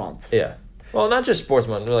 sports month. Yeah. Well, not just sports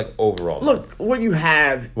month, but like overall. Look, what you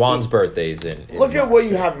have. Juan's birthday's in look March, at what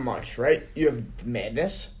you have in March, right? You have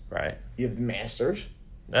Madness. Right. You have the Masters.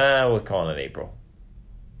 We'll call it in April.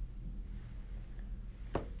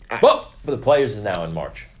 Well, but the Players is now in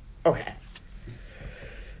March. Okay.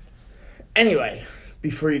 Anyway,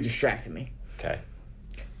 before you distracted me. Okay.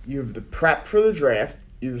 You have the prep for the draft.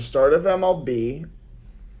 You have the start of MLB.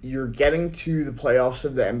 You're getting to the playoffs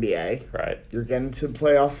of the NBA. Right. You're getting to the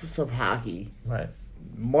playoffs of hockey. Right.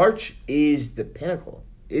 March is the pinnacle.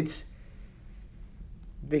 They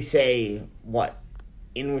say, what?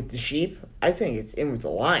 In with the sheep? I think it's in with the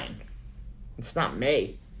lion. It's not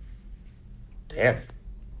May. Damn.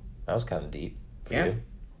 That was kind of deep for you.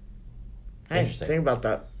 Hey, interesting. Think about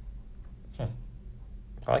that. I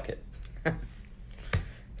like it. I'm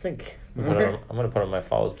going to put on my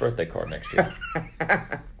father's birthday card next year.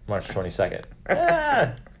 March 22nd.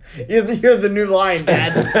 Ah. You're the new lion,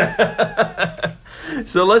 Dad.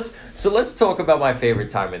 So let's talk about my favorite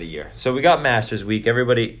time of the year. So we got Masters Week.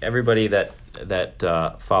 Everybody that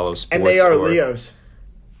follows sports, and they are Leos.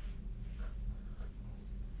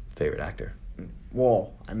 Favorite actor.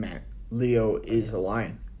 Well, I meant Leo is a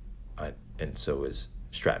lion. and so is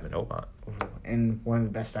Stratman Oakmont. And one of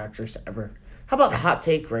the best actors ever. How about a hot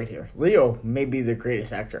take right here? Leo may be the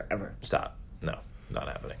greatest actor ever. Stop. No, not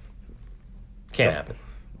happening. Can't happen.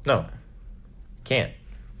 No. Can't.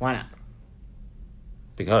 Why not?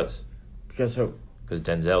 Because. Because who? Because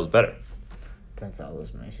Denzel's better. Denzel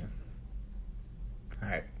is amazing. All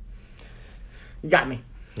right. You got me.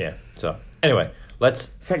 Yeah. So, anyway,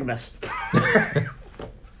 let's... Second best.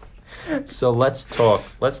 So, let's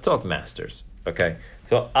talk Masters, okay?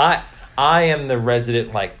 So, I am the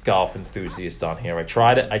resident, golf enthusiast on here. I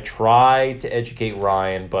try to educate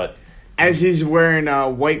Ryan, but... As he's wearing a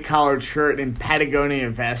white collared shirt and Patagonia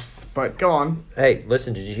vest, but go on. Hey,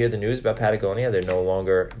 listen, did you hear the news about Patagonia? They're no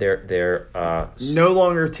longer no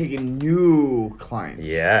longer taking new clients.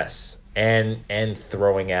 Yes, and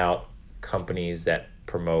throwing out companies that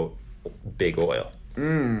promote big oil.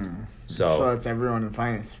 So that's everyone in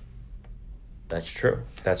finance. That's true.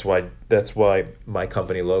 That's why my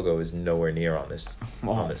company logo is nowhere near on this.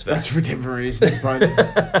 On this vest. That's for different reasons,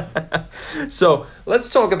 but so let's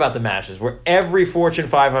talk about the Masters, where every Fortune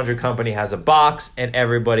 500 company has a box and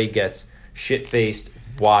everybody gets shit-faced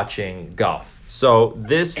watching golf. So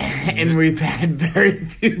this... And we've had very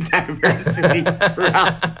few diversity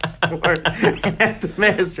throughout the sport at the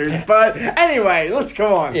Masters. But anyway, let's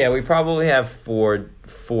go on. Yeah, we probably have four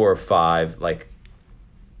or five,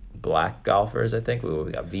 black golfers, I think.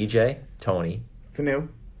 We got VJ, Tony. Finau.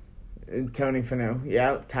 Tony Finau.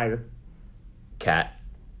 Yeah, Tiger. Cat.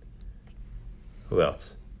 Who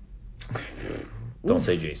else? Don't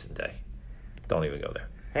say Jason Day. Don't even go there.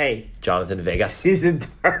 Hey. Jonathan Vegas. He's a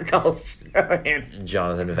dark Australian.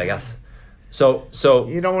 Jonathan Vegas. So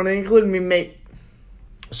you don't want to include me, mate.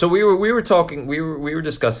 So we were talking. We were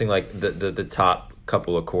discussing the top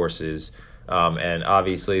couple of courses, and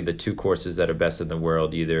obviously the two courses that are best in the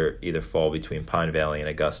world either fall between Pine Valley and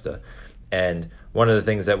Augusta. And one of the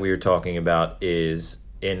things that we were talking about is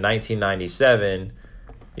in 1997.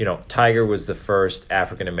 Tiger was the first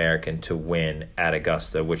African American to win at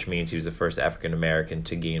Augusta, which means he was the first African American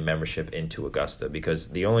to gain membership into Augusta. Because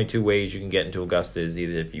the only two ways you can get into Augusta is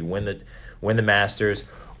either if you win the Masters,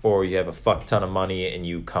 or you have a fuck ton of money and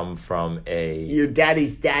you come from your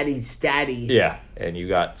daddy's daddy's daddy. Yeah, and you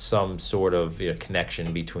got some sort of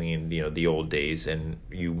connection between the old days, and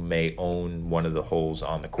you may own one of the holes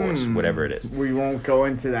on the course, whatever it is. We won't go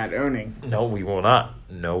into that owning. No, we will not.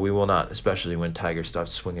 No, we will not. Especially when Tiger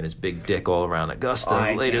starts swinging his big dick all around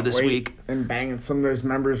Augusta later this week and banging some of those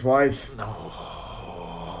members' wives.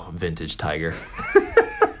 Oh, vintage Tiger.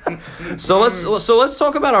 So let's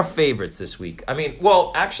talk about our favorites this week. I mean,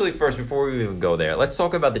 well, actually, first, before we even go there, let's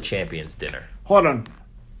talk about the Champions Dinner. Hold on.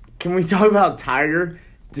 Can we talk about Tiger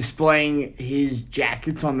displaying his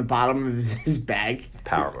jackets on the bottom of his bag?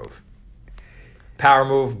 Power move. Power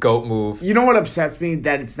move, goat move. You know what upsets me?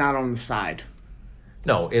 That it's not on the side.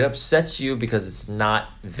 No, it upsets you because it's not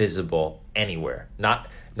visible anywhere. Not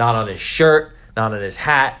on his shirt, not on his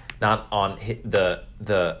hat, not on the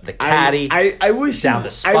caddy. I wish down the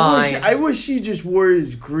spine. I wish he just wore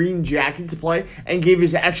his green jacket to play and gave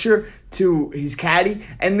his extra to his caddy,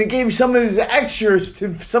 and then gave some of his extras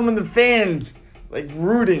to some of the fans,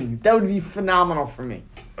 rooting. That would be phenomenal for me.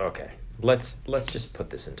 Okay, let's just put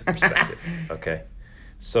this into perspective. Okay,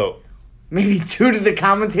 so maybe 2 to the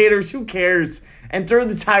commentators. Who cares? And throw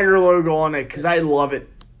the Tiger logo on it because I love it.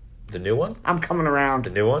 The new one? I'm coming around. The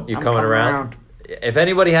new one? You coming around? If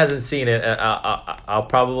anybody hasn't seen it, I'll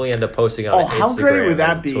probably end up posting on Instagram. How great would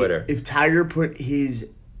that be Twitter. If Tiger put his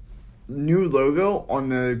new logo on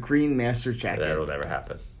the green Masters jacket? That'll never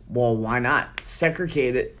happen. Well, why not?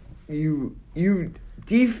 Segregate it.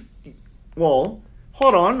 Well,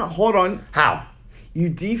 hold on. How? You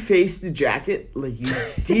deface the jacket you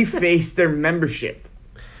deface their membership.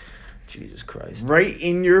 Jesus Christ. Right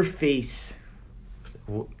in your face.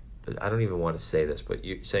 I don't even want to say this, but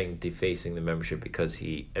you're saying defacing the membership because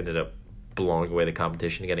he ended up blowing away the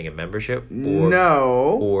competition and getting a membership?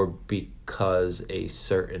 No. Or because a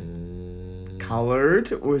certain...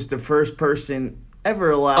 Colored was the first person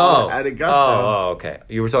ever allowed at Augusta. Oh, okay.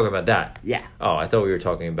 You were talking about that? Yeah. Oh, I thought we were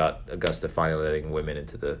talking about Augusta finally letting women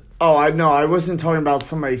into the... Oh, I wasn't talking about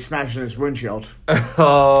somebody smashing his windshield.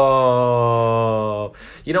 Oh.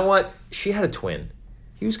 You know what? She had a twin.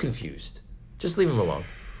 He was confused. Just leave him alone.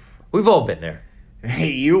 We've all been there.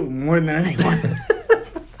 Hey, you more than anyone.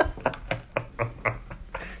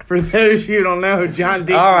 For those who don't know, John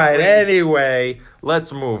Dixon's all right, anyway,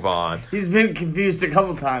 let's move on. He's been confused a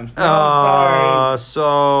couple times. No, sorry.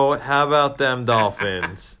 So, how about them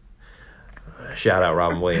Dolphins? Shout out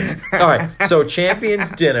Robin Williams. All right, so Champions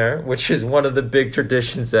Dinner, which is one of the big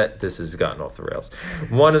traditions this has gotten off the rails.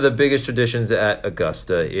 One of the biggest traditions at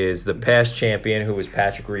Augusta is the past champion, who is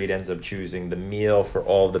Patrick Reed, ends up choosing the meal for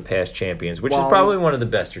all of the past champions, which is probably one of the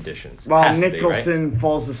best traditions. While Nicholson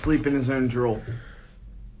falls asleep in his own drool.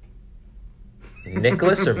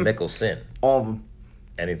 Nicholas or Mickelson? All of them.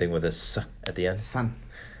 Anything with a S at the end? Son.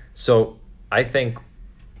 So I think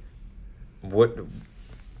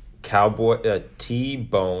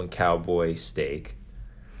T-bone cowboy steak.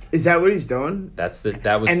 Is that what he's doing?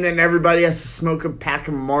 That was. And then everybody has to smoke a pack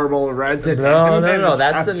of Marlboro Reds. No.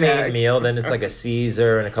 That's the main meal. Then it's like a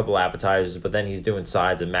Caesar and a couple appetizers. But then he's doing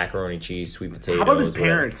sides of macaroni, cheese, sweet potatoes. How about his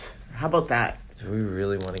parents? How about that? Do we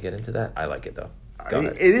really want to get into that? I like it though.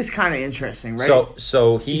 It is kind of interesting, right?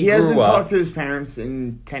 So he hasn't talked to his parents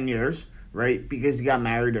in 10 years, right? Because he got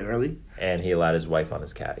married early. And he allowed his wife on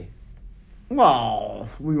his caddy. Well,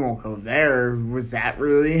 we won't go there. Was that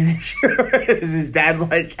really an issue? Is his dad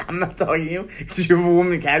like, I'm not talking to you because you have a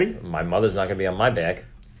woman caddy? My mother's not going to be on my back.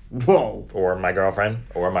 Whoa. Or my girlfriend,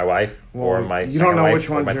 or my wife, or my You don't know wife, which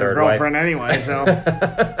one's your girlfriend anyway, so.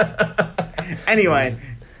 Anyway.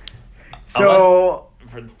 So.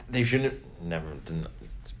 They shouldn't. Never.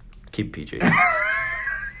 Keep PG.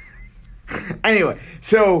 Anyway,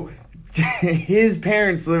 so his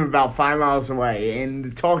parents live about 5 miles away, and the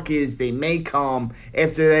talk is they may come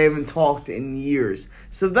after they haven't talked in years.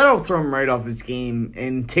 So that'll throw him right off his game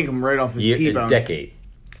and take him right off his T-bone. A decade.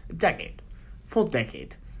 Full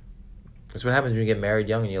decade. That's what happens when you get married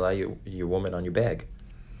young and you allow your woman on your bag.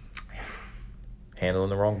 Handling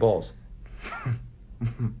the wrong balls.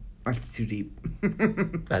 That's too deep.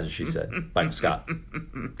 That's what she said. Michael Scott.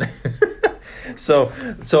 So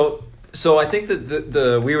I think that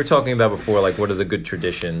the we were talking about before, like, what are the good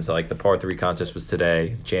traditions? Like, the par 3 contest was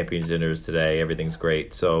today, Champions Dinner is today, everything's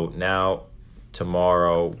great. So now,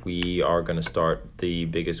 tomorrow, we are going to start the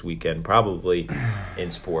biggest weekend probably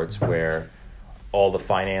in sports, where all the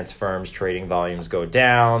finance firms' trading volumes go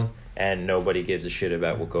down, and nobody gives a shit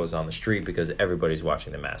about what goes on the street because everybody's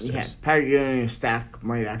watching the Masters. Yeah, Patagonia's stack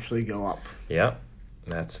might actually go up. Yeah,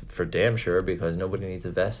 that's for damn sure, because nobody needs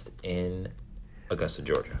a vest in Augusta,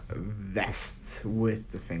 Georgia. Vests with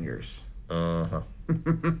the fingers. Uh-huh.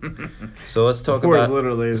 So let's talk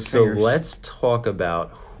let's talk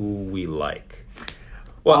about who we like.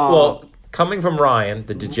 Well, coming from Ryan,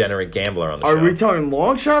 the degenerate gambler on the show. Are we talking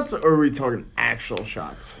long shots or are we talking actual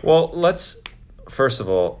shots? Well, first of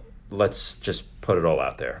all, let's just put it all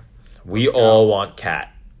out there. We all want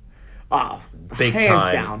Cat. Oh, big hands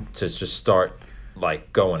time down. To just start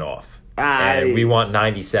like going off. And we want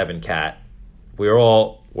 97 Cat. We're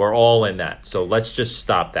all in that. So let's just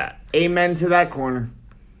stop that. Amen to that corner.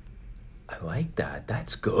 I like that.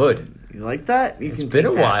 That's good. You like that? It's been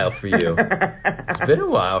a while for you. It's been a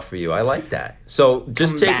while for you. I like that. So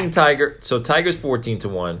just taking Tiger. So Tiger's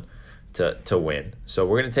 14-1 to win. So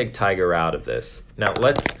we're gonna take Tiger out of this. Now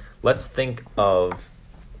let's think of.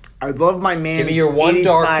 I love my man. Give me your one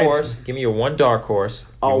dark horse. Give me your one dark horse.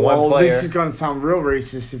 Oh, well, this is gonna sound real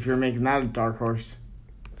racist if you're making that a dark horse.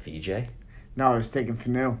 VJ? No, I was taking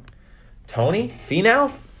Finau. Tony?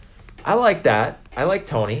 Finau? I like that. I like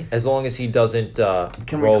Tony, as long as he doesn't roll his ankle.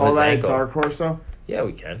 Can we call that a dark horse, though? Yeah,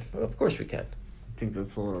 we can. Of course we can. I think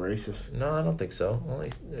that's a little racist. No, I don't think so.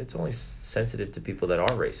 It's only sensitive to people that are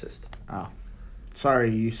racist. Oh.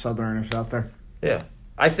 Sorry, you Southerners out there. Yeah.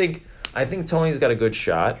 I think Tony's got a good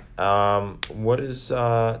shot. What is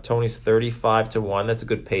Tony's 35-1? That's a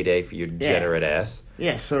good payday for your degenerate ass.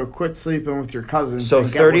 Yeah, so quit sleeping with your cousins. So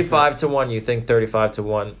 35-1, you think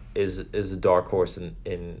 35-1 is a dark horse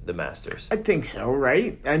in the Masters? I think so,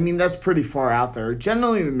 right? I mean, that's pretty far out there.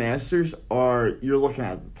 Generally, the Masters you're looking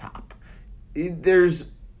at the top. There's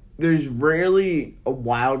rarely a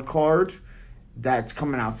wild card that's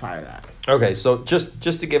coming outside of that. Okay, so just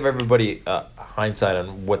to give everybody hindsight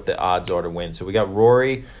on what the odds are to win. So we got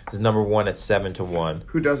Rory is number 1 at 7-1.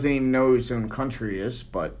 Who doesn't even know his own country is,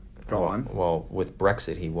 but go on. Well, with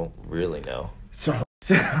Brexit, he won't really know. So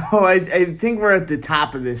I think we're at the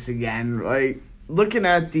top of this again. Like, looking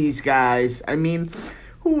at these guys, I mean,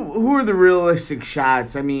 who are the realistic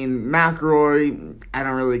shots? I mean, McIlroy, I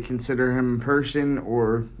don't really consider him a person,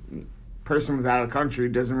 or person without a country.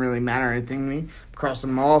 Doesn't really matter anything to me.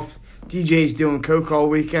 Crossing him off. DJ's doing coke all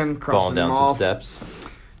weekend, crossing him off. Falling down some steps.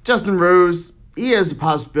 Justin Rose, he has a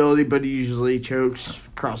possibility, but he usually chokes,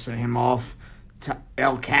 crossing him off.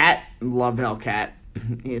 Cat, love Cat.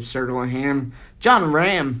 Circling him. John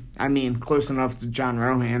Ram, I mean, close enough to John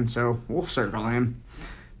Rohan, so we'll circle him.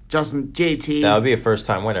 JT. That would be a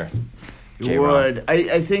first-time winner. Would.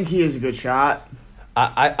 I think he is a good shot.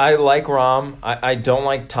 I like Rahm. I don't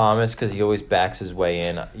like Thomas because he always backs his way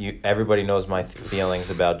in. Everybody knows my feelings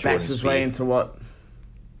about Jordan Backs his Spieth. way into what?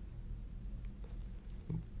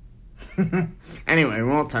 Anyway, we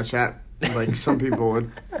won't touch that like some people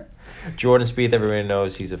would. Jordan Spieth, everybody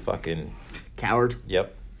knows he's a fucking... Coward.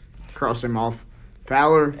 Yep. Cross him off.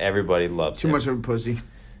 Fowler. Everybody loves Too him. much of a pussy.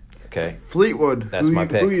 Okay. Fleetwood. That's my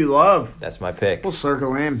pick. Who you love. That's my pick. We'll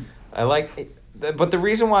circle him. I like... But the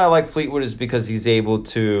reason why I like Fleetwood is because he's able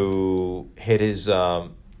to hit his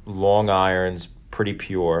long irons pretty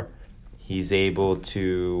pure. He's able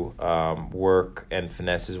to work and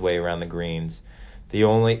finesse his way around the greens.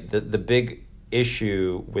 The big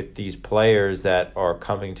issue with these players that are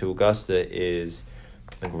coming to Augusta is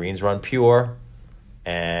the greens run pure,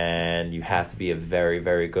 and you have to be a very,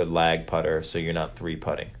 very good lag putter so you're not three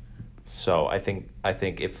putting. So I think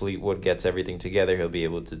if Fleetwood gets everything together, he'll be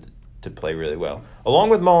able to play really well. Along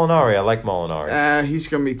with Molinari, I like Molinari. He's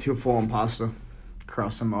gonna be too full on pasta.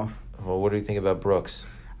 Cross him off. Well, what do you think about Brooks?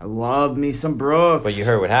 I love me some Brooks. But you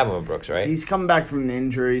heard what happened with Brooks, right? He's coming back from an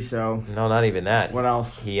injury, so... No, not even that. What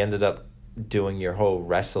else? He ended up doing your whole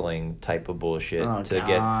wrestling type of bullshit God.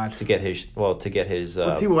 to get his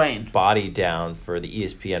What's he weighing? body down for the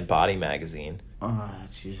ESPN Body magazine. Oh,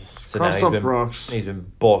 Jesus. So Cross now off Brooks. He's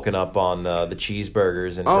been bulking up on the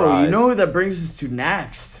cheeseburgers and Oh, fries. you know who that brings us to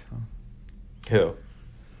next? Who?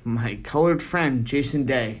 My colored friend, Jason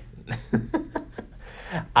Day.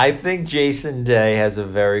 I think Jason Day has a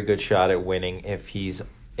very good shot at winning if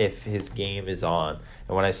his game is on.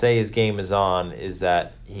 And when I say his game is on, is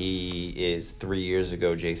that he is 3 years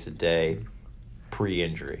ago Jason Day,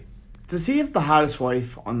 pre-injury. Does he have the hottest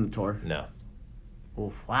wife on the tour? No.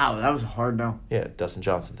 Oh, wow, that was a hard no. Yeah, Dustin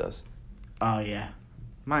Johnson does. Oh, yeah.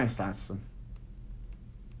 Minus Dustin.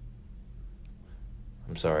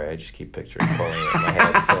 I'm sorry, I just keep picturing Paulie in my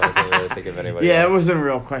head, so I can't really think of anybody Yeah, else. it wasn't a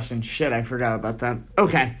real question. Shit, I forgot about that.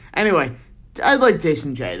 Okay, anyway, I like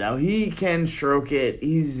Jason J, though. He can stroke it.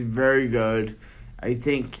 He's very good. I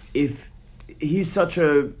think if he's such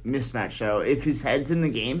a mismatch, though. If his head's in the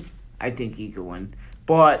game, I think he could win.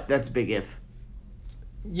 But that's a big if.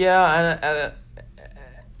 Yeah, and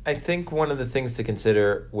I think one of the things to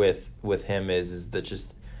consider with him is that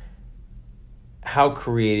just how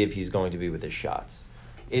creative he's going to be with his shots.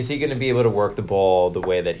 Is he going to be able to work the ball the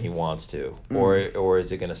way that he wants to, or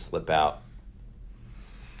is it going to slip out?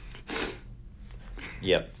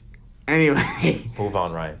 Yep. Anyway. Move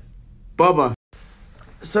on, Ryan. Bubba.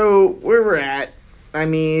 So, where we're at, I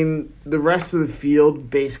mean, the rest of the field,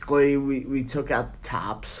 basically, we took out the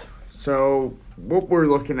tops. So, what we're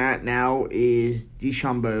looking at now is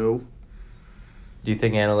DeChambeau. Do you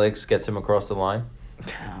think analytics gets him across the line?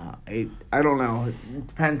 I don't know. It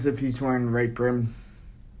depends if he's wearing the right brim.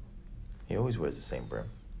 He always wears the same brim.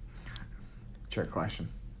 Trick question.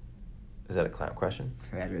 Is that a clown question?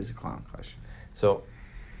 That is a clown question. So,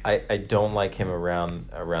 I don't like him around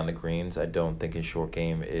the greens. I don't think his short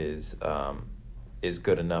game is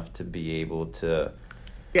good enough to be able to.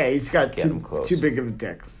 Yeah, he's got too big of a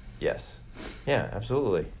dick. Yes. Yeah,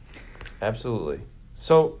 absolutely. Absolutely.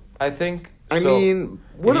 So, I think...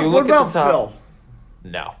 What about Phil?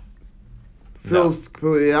 No. Phil's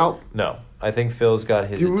completely out? No. I think Phil's got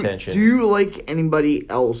his attention. Do you like anybody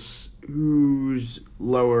else who's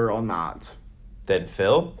lower on that? Than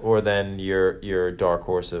Phil? Or than your dark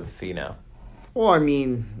horse of Finau? Well, I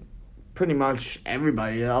mean, pretty much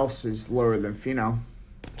everybody else is lower than Finau.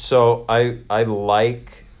 So, I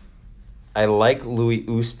like Louis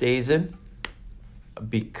Oosthuizen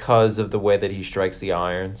because of the way that he strikes the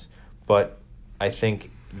irons, but I think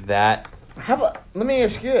that... Let me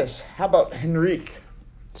ask you this. How about Henrik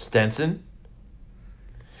Stenson?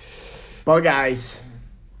 Bug eyes.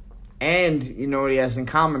 And you know what he has in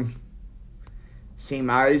common?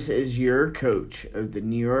 Same eyes as your coach of the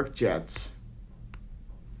New York Jets.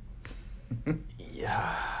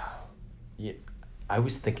 Yeah. I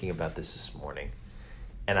was thinking about this morning,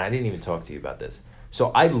 and I didn't even talk to you about this.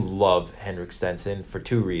 So I love Henrik Stenson for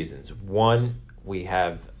two reasons. One, we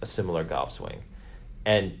have a similar golf swing.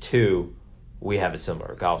 And two, we have a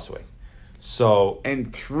similar golf swing. So,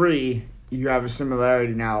 and three, you have a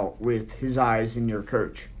similarity now with his eyes and your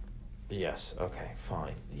coach. Yes, okay,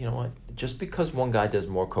 fine. You know what? Just because one guy does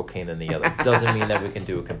more cocaine than the other doesn't mean that we can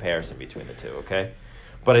do a comparison between the two, okay?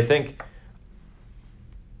 But I think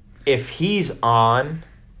if he's on,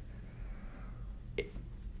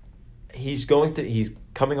 he's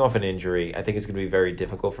coming off an injury. I think it's going to be very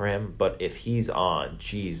difficult for him. But if he's on,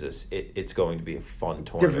 Jesus, it's going to be a fun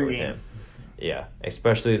tournament with him. Yeah,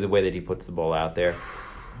 especially the way that he puts the ball out there.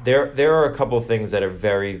 There are a couple of things that are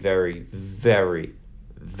very, very, very,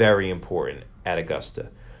 very important at Augusta.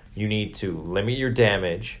 You need to limit your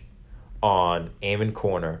damage on Amen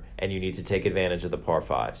Corner, and you need to take advantage of the par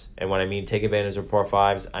fives. And when I mean take advantage of par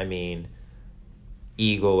fives, I mean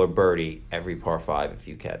eagle or birdie every par five if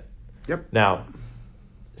you can. Yep. Now,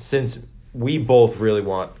 since we both really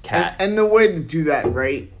want Cat. And the way to do that,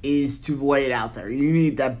 right, is to lay it out there. You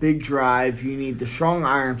need that big drive, you need the strong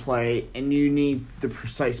iron play, and you need the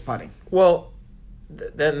precise putting. Well,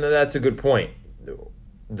 then that's a good point.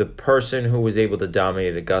 The person who was able to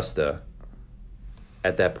dominate Augusta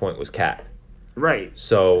at that point was Cat. Right.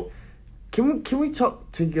 So Can we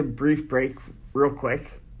take a brief break real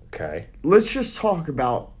quick? Okay. Let's just talk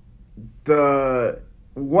about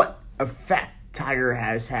what effect Tiger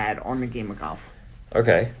has had on the game of golf.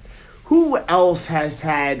 Okay. Who else has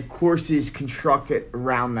had courses constructed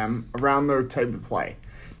around them, around their type of play?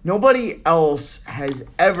 Nobody else has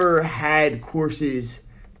ever had courses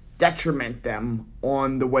detriment them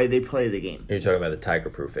on the way they play the game. You're talking about the Tiger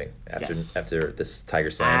proofing after this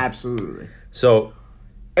Tiger Sand? Absolutely. So,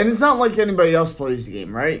 and it's not like anybody else plays the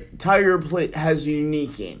game, right? Tiger has a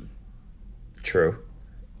unique game. True.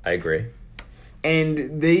 I agree.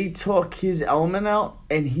 And they took his element out,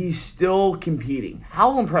 and he's still competing.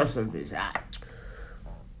 How impressive is that?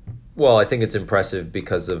 Well, I think it's impressive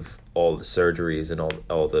because of all the surgeries and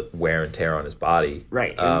all the wear and tear on his body.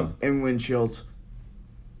 Right, and windshields.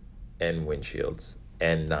 And windshields.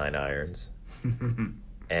 And 9 irons.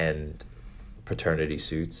 And paternity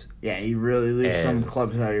suits. Yeah, you really leave some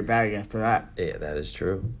clubs out of your bag after that. Yeah, that is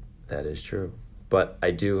true. That is true. But I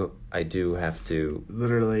do have to...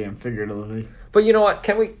 Literally and figuratively. But you know what?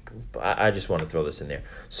 I just want to throw this in there.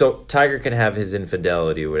 So Tiger can have his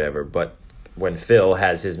infidelity or whatever, but when Phil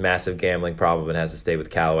has his massive gambling problem and has to stay with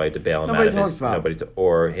Callaway to bail him out of his...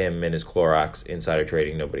 or him and his Clorox insider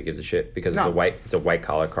trading, nobody gives a shit because it's a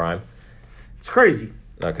white-collar crime. It's crazy.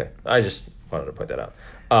 Okay. I just wanted to point that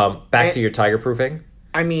out. Back to your Tiger proofing.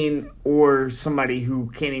 I mean, or somebody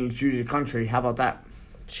who can't even choose a country. How about that?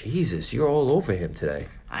 Jesus, you're all over him today.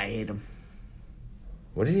 I hate him.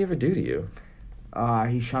 What did he ever do to you?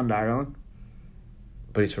 He shunned Ireland.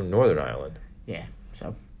 But he's from Northern Ireland. Yeah,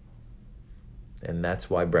 so. And that's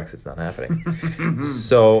why Brexit's not happening.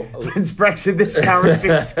 So it's Brexit, this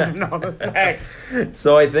conversation.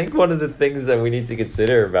 So I think one of the things that we need to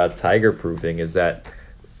consider about Tiger proofing is that,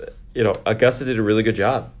 Augusta did a really good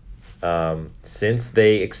job. Since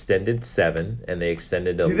they extended 7 and they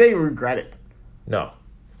extended... Do they regret it? No.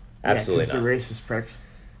 Absolutely not. Because they're racist pricks.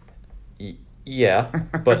 Yeah,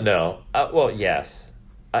 but no. Well, yes.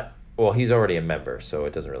 He's already a member, so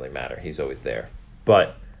it doesn't really matter. He's always there.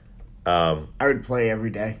 But... I would play every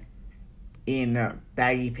day in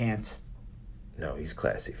baggy pants. No, he's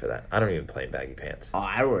classy for that. I don't even play in baggy pants. Oh,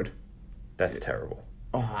 I would. That's terrible.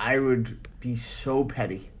 Oh, I would be so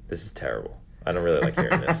petty. This is terrible. I don't really like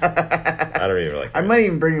hearing this. I don't even like hearing I might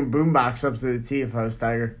even bring a boombox up to the tee if I was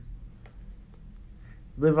Tiger.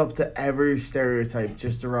 Live up to every stereotype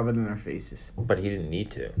just to rub it in their faces. But he didn't need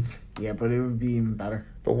to. Yeah, but it would be even better.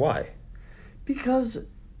 But why? Because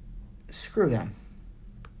screw them.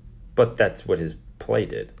 But that's what his play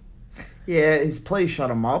did. Yeah, his play shut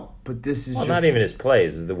him up, but this is not even his play.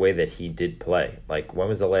 It's the way that he did play. Like, when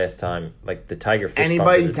was the last time, like, the Tiger fist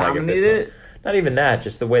anybody pump dominated it? Not even that,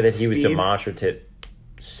 just the way that he was demonstrative.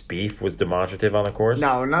 Spieth was demonstrative on the course?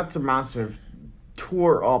 No, not demonstrative.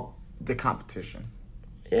 Tore up the competition.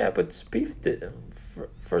 Yeah, but Spieth did.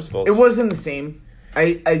 First of all, it wasn't the same.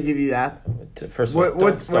 I give you that. First of all,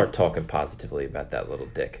 don't start talking positively about that little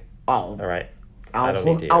dick. Oh, all right.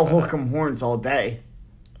 I'll hook him horns all day.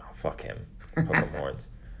 Oh, fuck him. Hook him horns.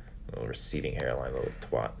 A little receding hairline, little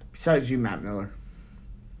twat. Besides you, Matt Miller.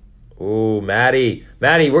 Ooh, Maddie,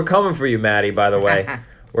 we're coming for you, Maddie. By the way,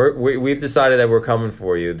 we've decided that we're coming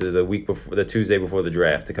for you the week before, the Tuesday before the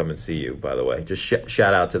draft, to come and see you. By the way, just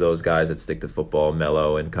shout out to those guys that stick to football,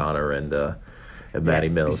 Mello and Connor and Matty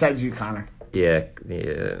Mills. Besides you, Connor. Yeah,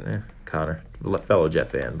 Connor, fellow Jet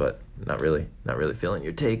fan, but not really feeling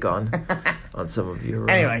your take on some of your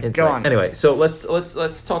anyway. Insight. Go on. Anyway, so let's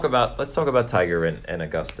talk about Tiger and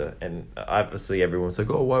Augusta, and obviously everyone's like,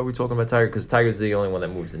 oh, why are we talking about Tiger? Because Tiger's the only one that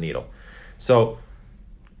moves the needle. So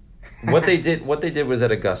what they did was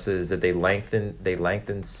at Augusta is that they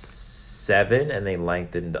lengthened 7 and they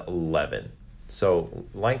lengthened 11. So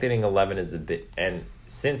lengthening 11 is a bit, and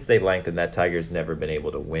since they lengthened that, Tiger's never been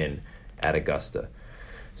able to win at Augusta.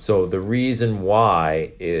 So the reason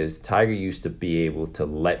why is Tiger used to be able to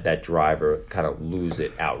let that driver kind of lose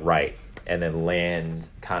it outright and then land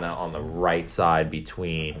kind of on the right side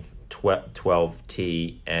between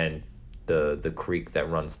 12T and the creek that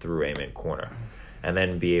runs through Amen Corner. and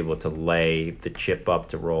then be able to lay the chip up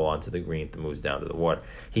to roll onto the green that moves down to the water.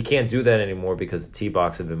 He can't do that anymore because the tee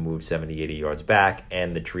box have been moved 70, 80 yards back,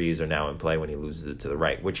 and the trees are now in play when he loses it to the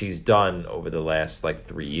right, which he's done over the last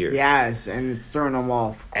 3 years. Yes, and it's throwing him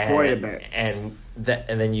off quite a bit. And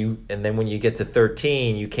then when you get to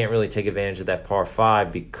 13, you can't really take advantage of that par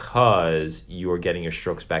 5 because you are getting your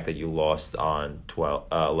strokes back that you lost on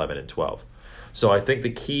 11 and 12. So I think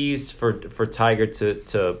the keys for Tiger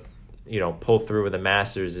to pull through with the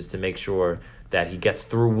Masters is to make sure that he gets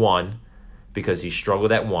through one, because he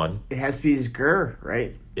struggled at one. It has to be his GER,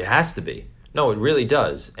 right? It has to be. No, it really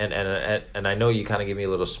does. And I know you kind of gave me a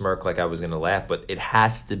little smirk like I was going to laugh, but it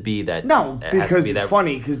has to be that. No, because it's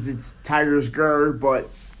funny because it's Tiger's GER, but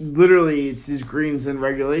literally it's his greens in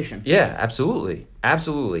regulation. Yeah, absolutely.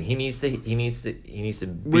 Absolutely. He needs to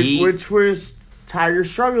be. Which was Tiger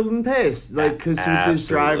struggled in pace, because with his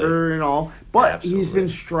driver and all. But he's been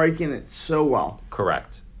striking it so well.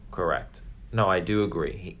 Correct. No, I do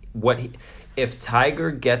agree. If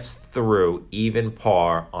Tiger gets through even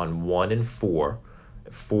par on 1 and 4,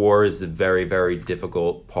 4 is the very, very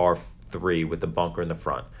difficult par 3 with the bunker in the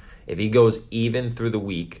front. If he goes even through the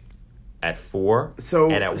week at 4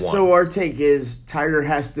 and at 1. So our take is Tiger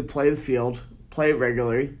has to play the field, play it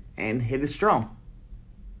regularly, and hit it strong.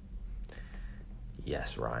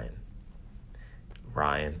 Yes, Ryan.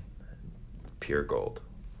 Ryan, pure gold.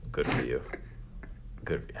 Good for you.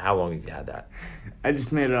 Good. How long have you had that? I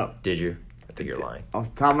just made it up. Did you? I think you're lying.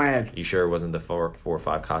 Off the top of my head. You sure it wasn't the four or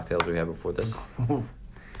five cocktails we had before this?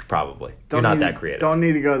 Probably. You're not that creative. Don't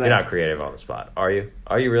need to go there. You're not creative on the spot. Are you?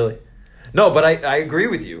 Are you really? No, but I agree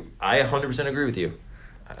with you. I 100% agree with you.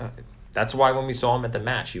 That's why when we saw him at the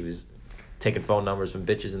match, he was taking phone numbers from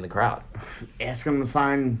bitches in the crowd. Ask him to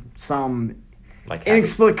sign some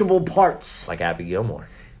inexplicable parts. Like Abby Gilmore.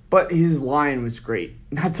 But his line was great.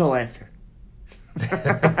 Not till after.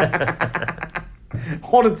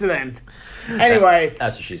 Hold it to the end. Anyway,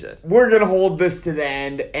 that's what she said. We're going to hold this to the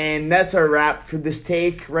end, and that's our wrap for this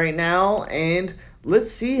take right now, and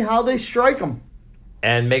let's see how they strike them.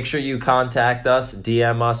 And make sure you contact us,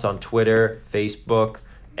 DM us on Twitter, Facebook,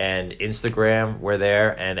 and Instagram. We're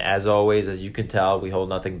there, and as always, as you can tell, we hold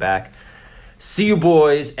nothing back. See you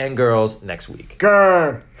boys and girls next week.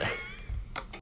 Grr.